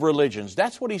Nations of religions.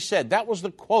 That's what he said. That was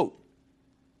the quote.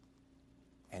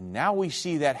 And now we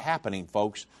see that happening,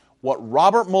 folks. What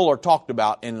Robert Mueller talked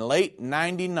about in late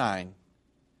 99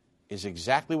 is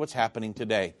exactly what's happening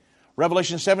today.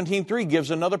 Revelation 17:3 gives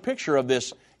another picture of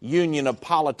this union of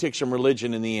politics and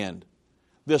religion in the end.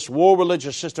 This world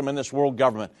religious system and this world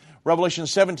government. Revelation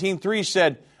 17:3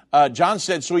 said, John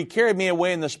said, so he carried me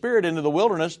away in the Spirit into the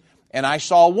wilderness, and I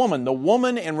saw a woman. The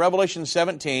woman in Revelation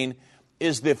 17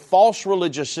 is the false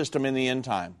religious system in the end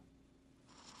time.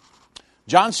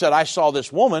 John said, I saw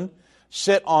this woman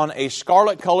sit on a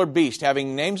scarlet-colored beast,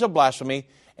 having names of blasphemy,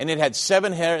 and it had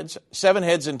 7 heads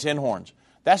and 10 horns.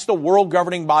 That's the world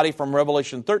governing body from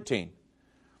Revelation 13.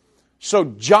 So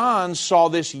John saw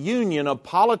this union of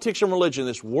politics and religion,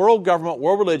 this world government,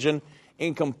 world religion,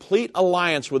 in complete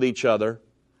alliance with each other.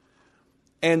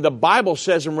 And the Bible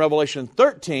says in Revelation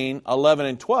 13, 11,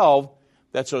 and 12,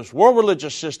 that this world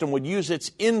religious system would use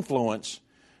its influence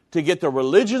to get the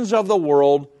religions of the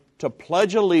world to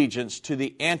pledge allegiance to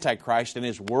the Antichrist and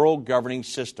his world governing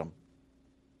system.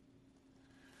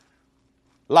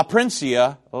 La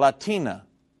Prensa Latina.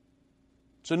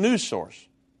 It's a news source.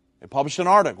 They published an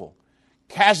article.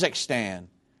 Kazakhstan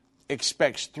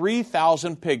expects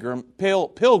 3,000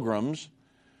 pilgrims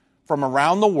from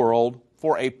around the world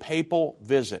for a papal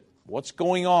visit. What's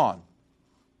going on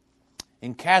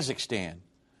in Kazakhstan?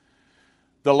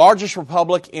 The largest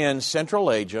republic in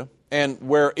Central Asia, and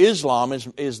where Islam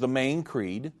is the main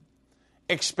creed,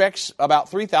 expects about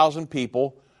 3,000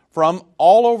 people from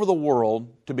all over the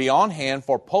world to be on hand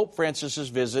for Pope Francis's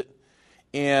visit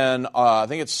in, I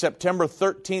think it's September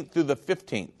 13th through the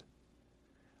 15th.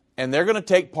 And they're going to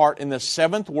take part in the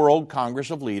 7th World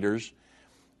Congress of Leaders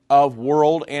of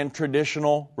World and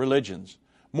Traditional Religions.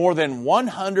 More than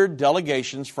 100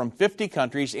 delegations from 50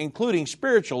 countries, including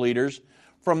spiritual leaders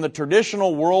from the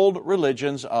traditional world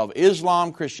religions of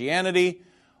Islam, Christianity,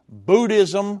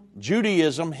 Buddhism,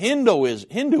 Judaism,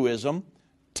 Hinduism,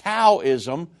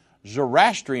 Taoism,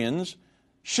 Zoroastrians,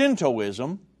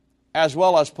 Shintoism, as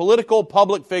well as political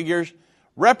public figures,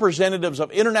 representatives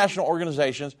of international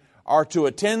organizations, are to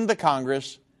attend the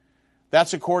Congress.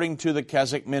 That's according to the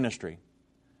Kazakh ministry.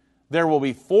 There will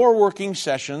be 4 working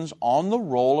sessions on the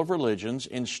role of religions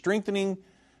in strengthening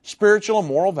spiritual and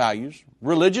moral values,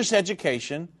 religious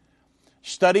education,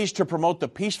 studies to promote the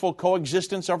peaceful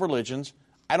coexistence of religions.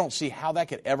 I don't see how that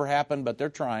could ever happen, but they're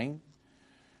trying.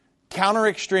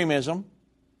 Counter-extremism,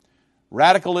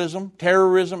 radicalism,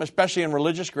 terrorism, especially in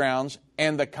religious grounds,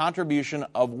 and the contribution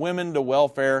of women to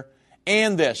welfare.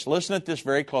 And this, listen to this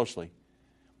very closely,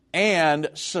 and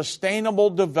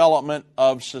sustainable development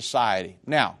of society.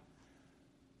 Now,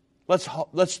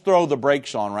 let's throw the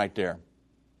brakes on right there.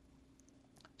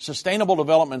 Sustainable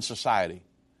development society.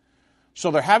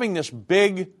 So they're having this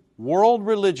big world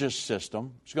religious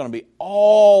system. It's going to be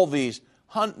all these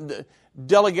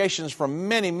delegations from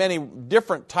many, many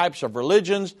different types of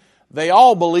religions. They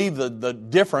all believe the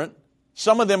different.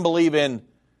 Some of them believe in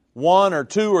 1 or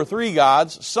 2 or 3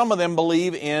 gods. Some of them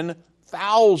believe in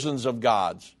thousands of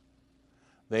gods.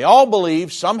 They all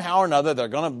believe somehow or another they're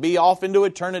going to be off into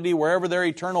eternity wherever their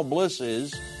eternal bliss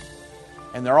is.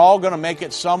 And they're all going to make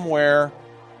it somewhere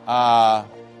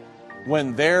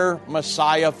when their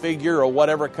Messiah figure or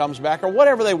whatever comes back, or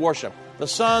whatever they worship. The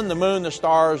sun, the moon, the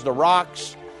stars, the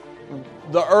rocks,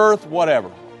 the earth,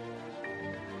 whatever.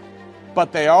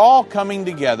 But they are all coming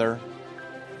together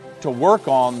to work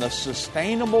on the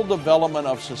sustainable development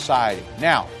of society.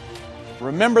 Now,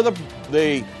 remember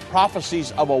the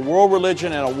prophecies of a world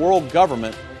religion and a world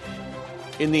government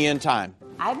in the end time.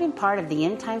 I've been part of the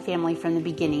End Time family from the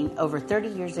beginning over 30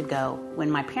 years ago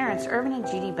when my parents, Irvin and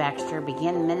Judy Baxter,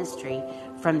 began ministry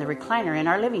from the recliner in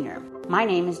our living room. My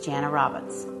name is Jana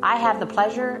Robbins. I have the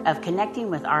pleasure of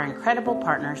connecting with our incredible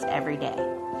partners every day.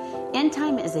 End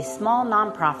Time is a small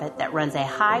nonprofit that runs a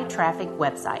high-traffic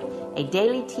website, a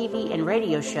daily TV and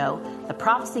radio show, the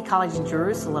Prophecy College in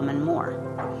Jerusalem, and more.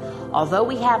 Although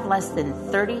we have less than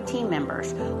 30 team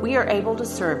members, we are able to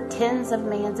serve tens of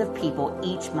millions of people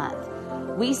each month.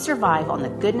 We survive on the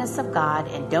goodness of God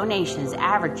and donations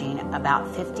averaging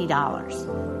about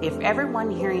 $50. If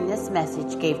everyone hearing this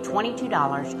message gave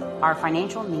 $22, our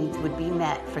financial needs would be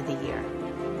met for the year.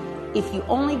 If you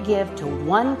only give to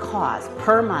one cause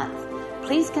per month,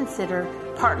 please consider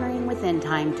partnering with End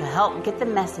Time to help get the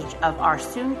message of our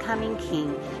soon-coming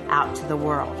King out to the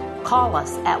world. Call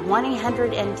us at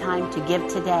 1-800-END-TIME to give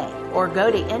today, or go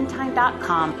to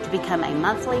endtime.com to become a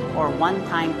monthly or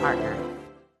one-time partner.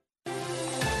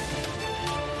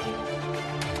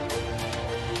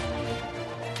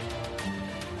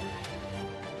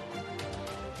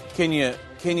 Can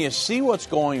you see what's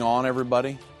going on,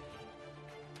 everybody?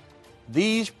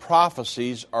 These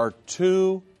prophecies are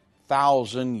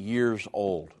 2,000 years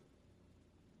old.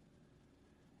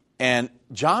 And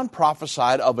John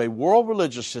prophesied of a world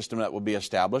religious system that would be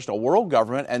established, a world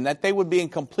government, and that they would be in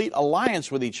complete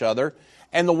alliance with each other,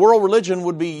 and the world religion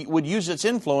would use its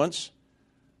influence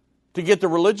to get the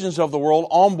religions of the world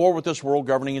on board with this world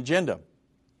governing agenda,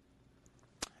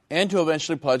 and to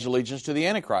eventually pledge allegiance to the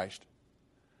Antichrist.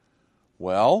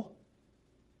 Well,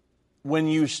 when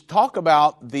you talk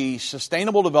about the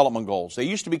Sustainable Development Goals, they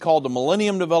used to be called the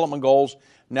Millennium Development Goals,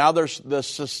 now there's the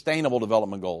Sustainable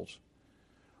Development Goals.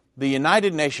 the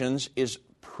United Nations is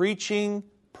preaching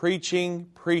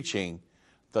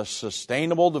the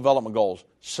Sustainable Development Goals,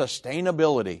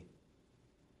 sustainability,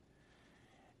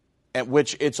 at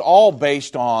which it's all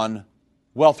based on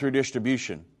wealth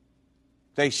redistribution.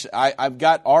 I've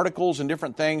got articles and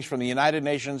different things from the United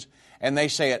Nations, and they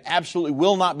say it absolutely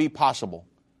will not be possible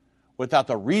without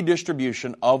the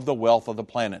redistribution of the wealth of the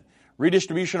planet.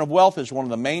 Redistribution of wealth is one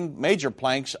of the major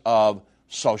planks of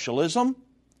socialism,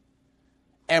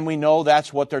 and we know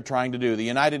that's what they're trying to do. The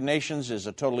United Nations is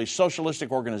a totally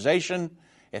socialistic organization.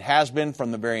 It has been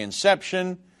from the very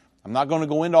inception. I'm not going to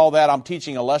go into all that. I'm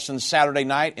teaching a lesson Saturday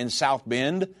night in South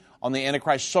Bend on the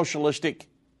Antichrist socialistic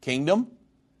kingdom.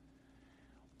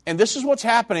 And this is what's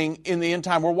happening in the end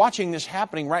time. We're watching this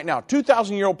happening right now.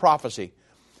 2,000-year-old prophecy.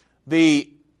 The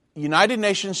United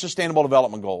Nations Sustainable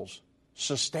Development Goals.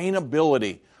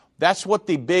 Sustainability. That's what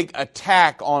the big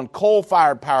attack on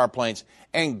coal-fired power plants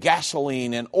and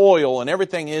gasoline and oil and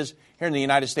everything is here in the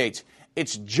United States.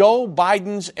 It's Joe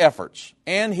Biden's efforts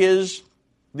and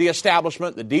the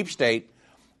establishment, the deep state.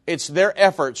 It's their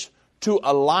efforts to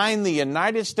align the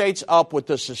United States up with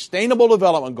the Sustainable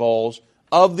Development Goals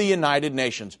of the United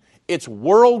Nations. It's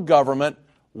World Government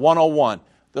 101.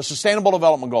 The Sustainable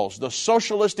Development Goals, the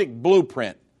socialistic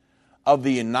blueprint of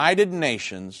the United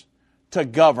Nations to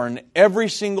govern every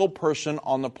single person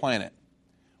on the planet.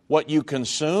 What you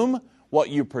consume, what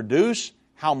you produce,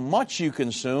 how much you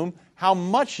consume, how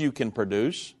much you can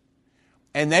produce,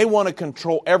 and they want to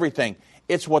control everything.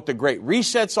 It's what the Great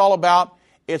Reset's all about.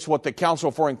 It's what the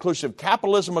Council for Inclusive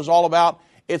Capitalism is all about.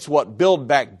 It's what Build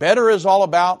Back Better is all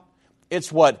about.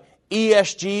 It's what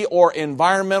ESG, or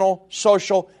environmental,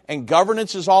 social, and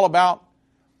governance is all about.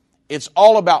 It's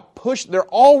all about they're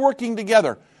all working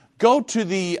together. Go to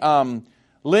the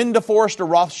Linda Forrester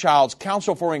Rothschild's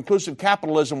Council for Inclusive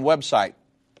Capitalism website.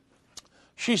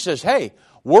 She says, hey,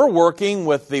 we're working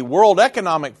with the World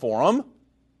Economic Forum.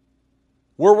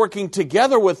 We're working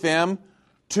together with them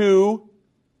to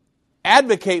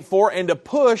advocate for and to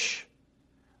push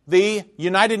the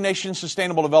United Nations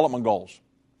Sustainable Development Goals.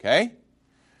 Okay?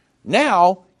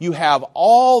 Now you have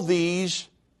all these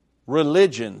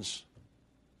religions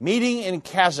meeting in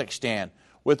Kazakhstan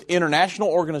with international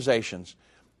organizations.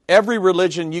 Every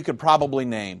religion you could probably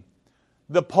name.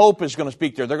 The Pope is going to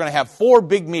speak there. They're going to have 4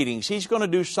 big meetings. He's going to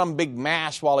do some big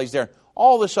mass while he's there.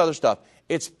 All this other stuff.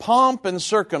 It's pomp and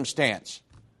circumstance.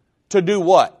 To do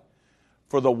what?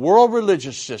 For the world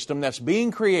religious system that's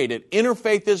being created,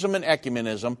 interfaithism and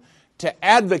ecumenism, to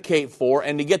advocate for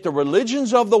and to get the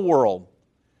religions of the world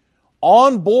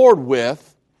on board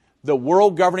with the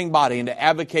world governing body and to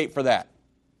advocate for that.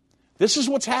 This is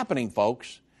what's happening,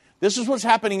 folks. This is what's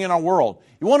happening in our world.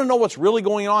 You want to know what's really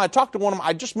going on? I talked to one of them.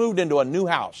 I just moved into a new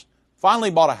house.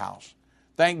 Finally bought a house.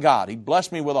 Thank God. He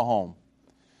blessed me with a home.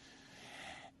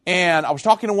 And I was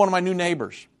talking to one of my new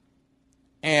neighbors.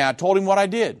 And I told him what I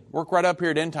did. Work right up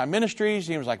here at End Time Ministries.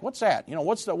 He was like, what's that? You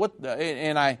know,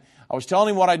 and I was telling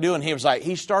him what I do, and he was like,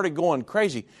 he started going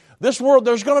crazy. This world,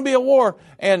 there's going to be a war,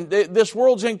 and this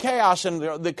world's in chaos,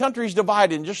 and the country's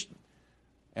divided,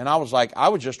 and I was like, I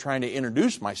was just trying to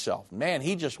introduce myself. Man,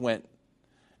 he just went.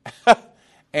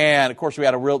 And, of course, we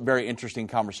had a very interesting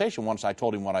conversation once I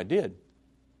told him what I did.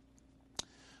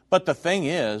 But the thing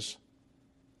is,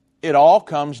 it all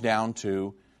comes down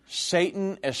to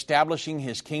Satan establishing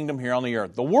his kingdom here on the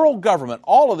earth. The world government,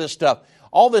 all of this stuff,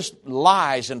 all this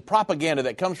lies and propaganda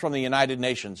that comes from the United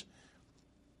Nations,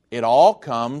 it all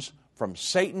comes from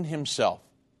Satan himself.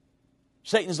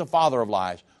 Satan's the father of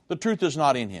lies. The truth is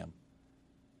not in him.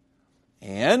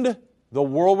 And the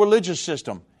world religious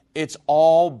system, it's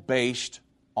all based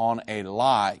on a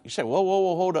lie. You say, whoa,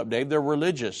 hold up, Dave. They're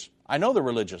religious. I know they're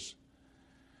religious.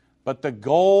 But the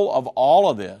goal of all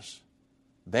of this,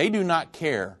 they do not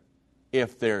care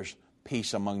if there's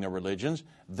peace among their religions.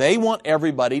 They want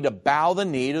everybody to bow the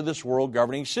knee to this world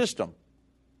governing system.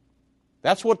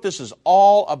 That's what this is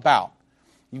all about.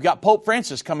 You've got Pope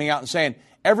Francis coming out and saying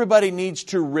everybody needs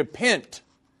to repent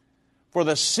for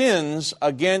the sins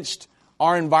against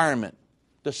our environment.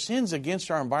 The sins against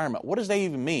our environment. What does that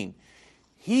even mean?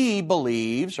 He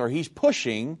believes, or he's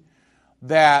pushing,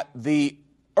 that the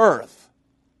earth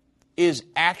is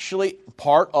actually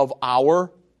part of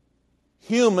our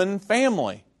human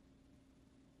family.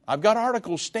 I've got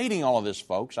articles stating all of this,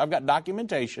 folks. I've got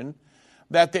documentation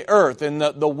that the earth and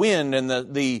the wind and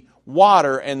the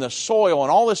water and the soil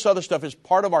and all this other stuff is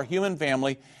part of our human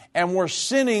family, and we're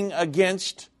sinning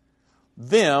against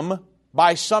them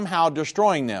by somehow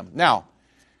destroying them. Now,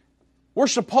 we're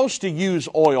supposed to use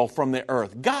oil from the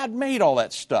earth. God made all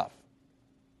that stuff.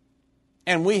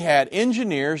 And we had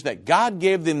engineers that God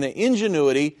gave them the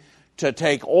ingenuity to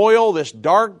take oil, this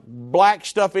dark black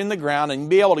stuff in the ground, and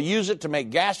be able to use it to make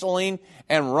gasoline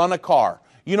and run a car.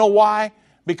 You know why?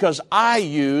 Because I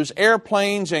use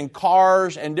airplanes and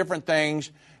cars and different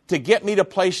things to get me to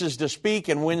places to speak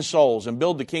and win souls and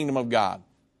build the kingdom of God.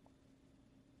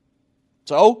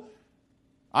 So,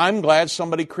 I'm glad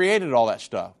somebody created all that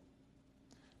stuff.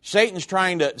 Satan is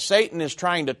trying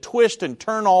to twist and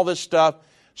turn all this stuff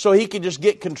so he can just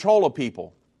get control of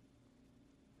people.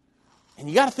 And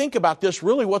you got to think about this,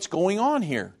 really what's going on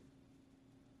here.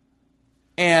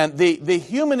 And the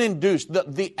human-induced,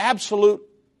 the absolute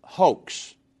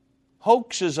hoax.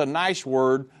 Hoax is a nice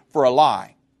word for a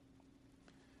lie.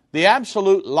 The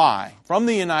absolute lie from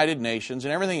the United Nations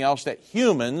and everything else that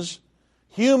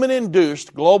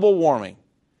human-induced global warming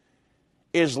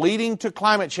is leading to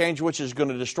climate change, which is going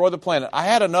to destroy the planet. I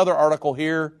had another article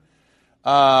here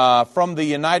from the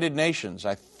United Nations,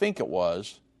 I think it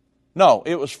was. No,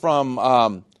 it was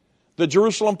from the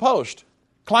Jerusalem Post.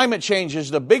 Climate change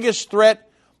is the biggest threat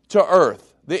to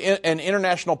Earth, an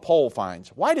international poll finds.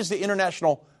 Why does the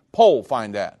international poll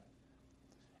find that?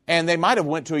 And they might have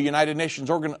went to a United Nations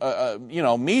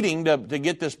meeting to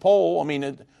get this poll. I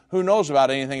mean, who knows about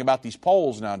anything about these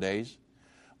polls nowadays?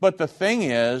 But the thing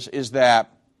is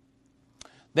that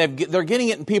they're getting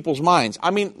it in people's minds.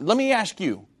 I mean, let me ask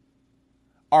you,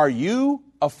 are you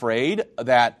afraid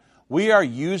that we are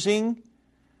using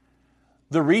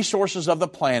the resources of the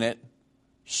planet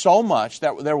so much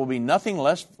that there will be nothing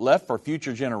left for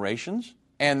future generations?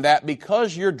 And that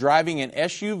because you're driving an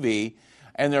SUV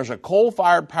and there's a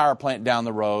coal-fired power plant down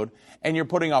the road and you're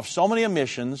putting off so many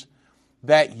emissions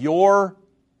that you're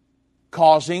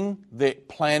causing the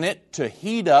planet to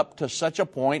heat up to such a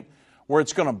point where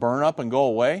it's going to burn up and go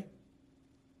away?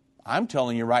 I'm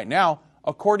telling you right now,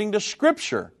 according to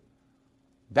Scripture,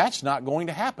 that's not going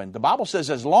to happen. The Bible says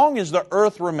as long as the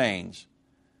earth remains,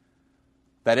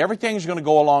 that everything's going to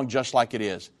go along just like it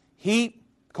is. Heat,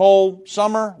 cold,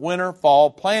 summer, winter, fall,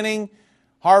 planting,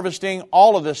 harvesting,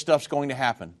 all of this stuff's going to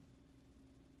happen.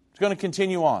 It's going to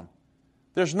continue on.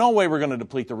 There's no way we're going to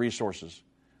deplete the resources.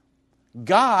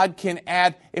 God can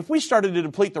add, if we started to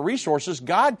deplete the resources,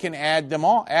 God can add them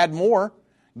all, add more.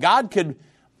 God could,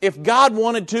 if God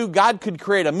wanted to, God could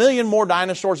create 1 million more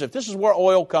dinosaurs. If this is where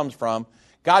oil comes from,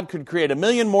 God could create 1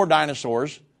 million more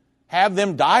dinosaurs, have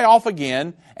them die off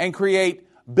again, and create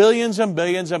billions and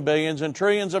billions and billions and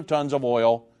trillions of tons of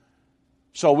oil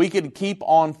so we could keep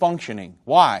on functioning.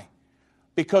 Why?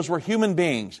 Because we're human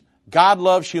beings. God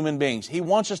loves human beings. He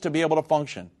wants us to be able to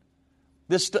function.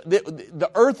 The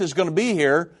earth is going to be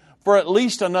here for at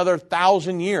least another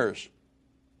 1,000 years.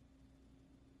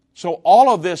 So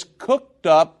all of this cooked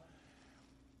up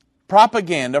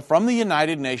propaganda from the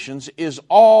United Nations is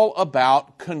all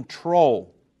about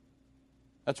control.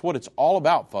 That's what it's all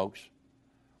about, folks.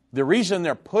 The reason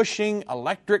they're pushing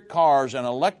electric cars and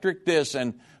electric this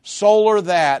and solar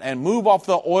that and move off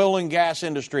the oil and gas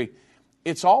industry,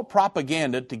 it's all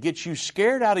propaganda to get you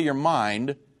scared out of your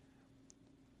mind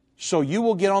so you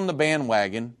will get on the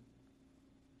bandwagon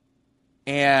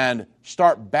and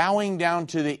start bowing down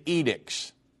to the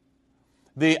edicts.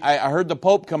 I heard the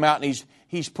Pope come out and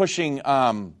he's pushing,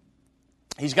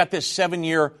 he's got this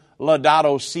 7-year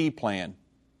Laudato Si plan.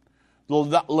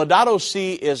 Laudato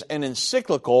Si is an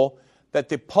encyclical that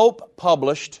the Pope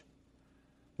published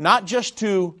not just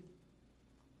to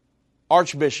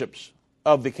archbishops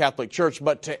of the Catholic Church,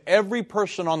 but to every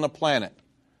person on the planet.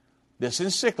 This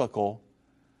encyclical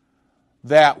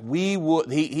that we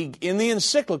would, in the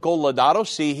encyclical Laudato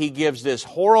Si, he gives this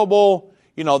horrible,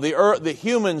 the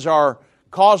humans are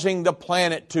causing the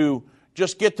planet to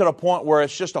just get to the point where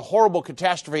it's just a horrible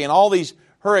catastrophe and all these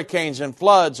hurricanes and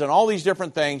floods and all these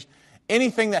different things.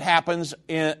 Anything that happens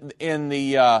in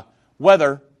the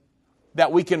weather,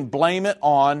 that we can blame it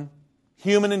on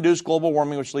human-induced global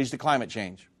warming, which leads to climate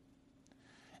change.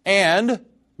 And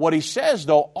what he says,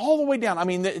 though, all the way down, I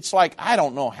mean, it's like, I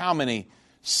don't know how many,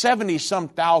 70-some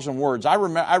thousand words. I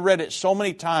read it so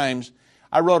many times.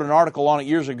 I wrote an article on it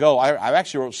years ago. I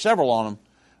actually wrote several on them.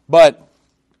 But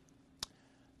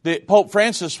Pope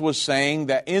Francis was saying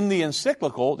that in the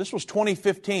encyclical, this was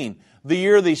 2015, the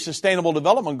year the Sustainable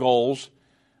Development Goals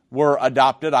were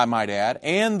adopted, I might add,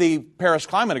 and the Paris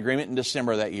Climate Agreement in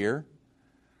December of that year,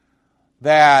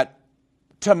 that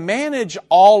to manage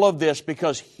all of this,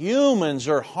 because humans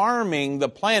are harming the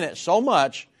planet so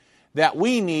much, that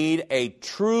we need a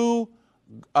true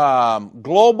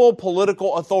global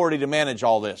political authority to manage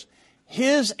all this.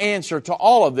 His answer to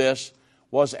all of this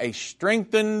was a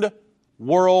strengthened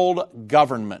world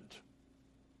government.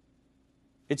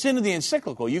 It's in the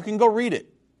encyclical. You can go read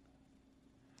it.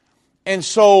 And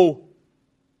so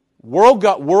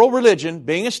world religion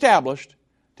being established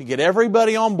to get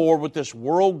everybody on board with this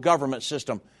world government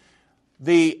system.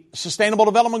 The Sustainable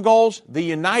Development Goals, the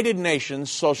United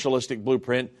Nations socialistic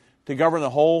blueprint to govern the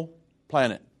whole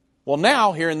planet. Well,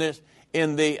 now here in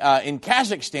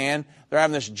Kazakhstan, they're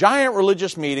having this giant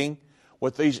religious meeting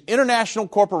with these international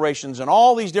corporations and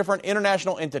all these different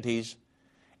international entities,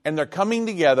 and they're coming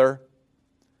together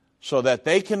so that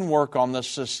they can work on the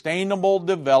sustainable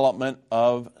development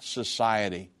of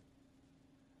society.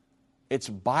 It's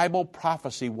Bible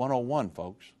prophecy 101,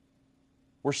 folks.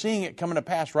 We're seeing it coming to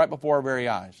pass right before our very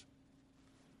eyes.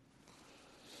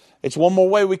 It's one more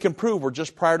way we can prove we're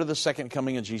just prior to the second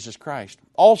coming of Jesus Christ.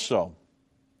 Also,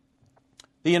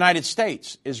 the United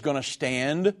States is going to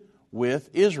stand with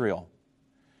Israel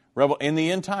in the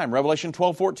end time. Revelation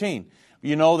 12:14.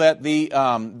 You know that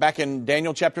back in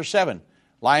Daniel chapter 7,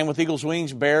 lion with eagle's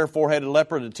wings, bear, four-headed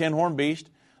leopard, the ten-horned beast.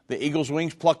 The eagle's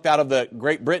wings plucked out of the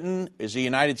Great Britain is the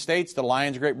United States. The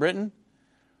lion's Great Britain.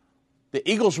 The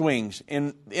eagle's wings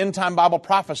in end-time Bible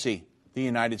prophecy, the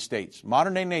United States,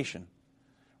 modern-day nation.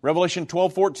 Revelation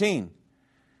 12:14.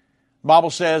 The Bible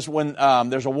says when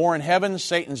there's a war in heaven,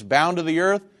 Satan's bound to the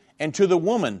earth, and to the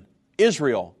woman,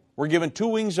 Israel, were given two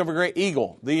wings of a great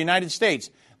eagle, the United States,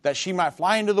 that she might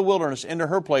fly into the wilderness, into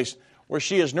her place, where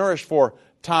she is nourished for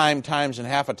times, and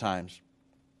half a times.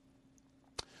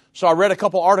 So I read a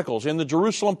couple articles in the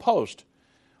Jerusalem Post.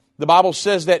 The Bible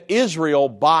says that Israel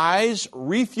buys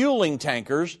refueling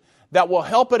tankers that will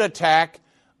help it attack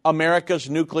America's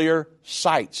nuclear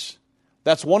sites.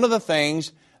 That's one of the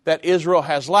things that Israel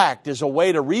has lacked, is a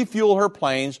way to refuel her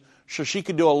planes so she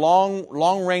could do a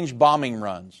long-range bombing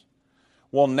runs.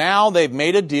 Well, now they've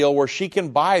made a deal where she can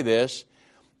buy this.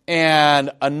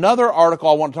 And another article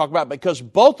I want to talk about, because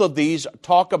both of these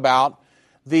talk about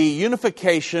the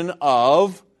unification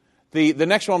of the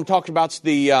next one I'm talking about is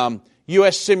the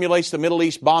U.S. simulates the Middle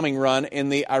East bombing run in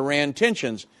the Iran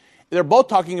tensions. They're both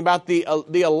talking about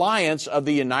the alliance of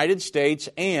the United States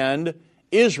and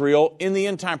Israel in the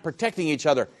end time, protecting each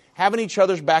other, having each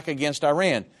other's back against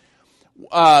Iran.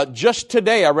 Just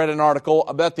today I read an article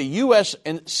about the U.S.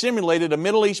 simulated a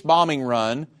Middle East bombing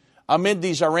run amid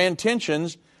these Iran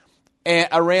tensions. And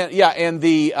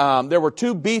there were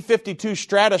two B-52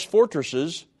 Stratus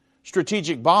Fortresses,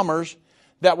 strategic bombers,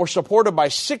 that were supported by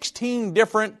 16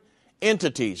 different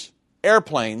entities,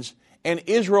 airplanes, and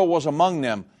Israel was among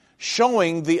them,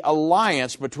 showing the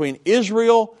alliance between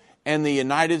Israel and the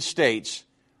United States,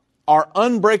 our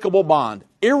unbreakable bond,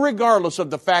 irregardless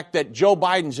of the fact that Joe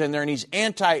Biden's in there and he's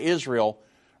anti-Israel.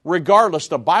 Regardless,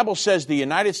 the Bible says the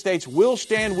United States will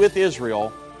stand with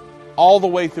Israel all the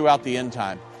way throughout the end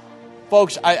time.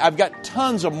 Folks, I've got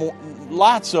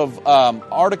lots of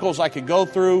articles I could go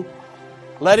through,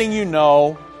 letting you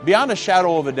know, beyond a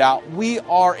shadow of a doubt, we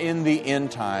are in the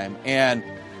end time. And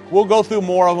we'll go through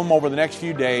more of them over the next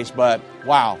few days. But,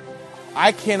 wow,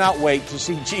 I cannot wait to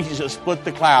see Jesus split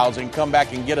the clouds and come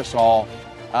back and get us all.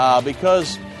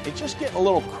 Because it's just getting a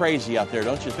little crazy out there,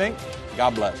 don't you think?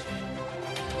 God bless.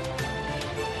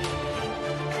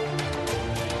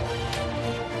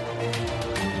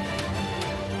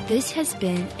 This has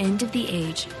been End of the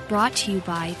Age, brought to you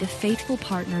by the faithful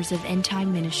partners of End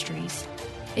Time Ministries.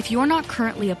 If you're not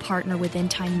currently a partner with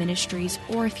End Time Ministries,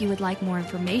 or if you would like more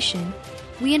information,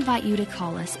 we invite you to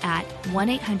call us at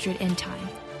 1-800-END-TIME.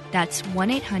 That's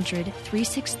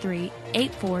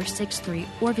 1-800-363-8463,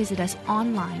 or visit us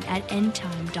online at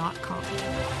endtime.com.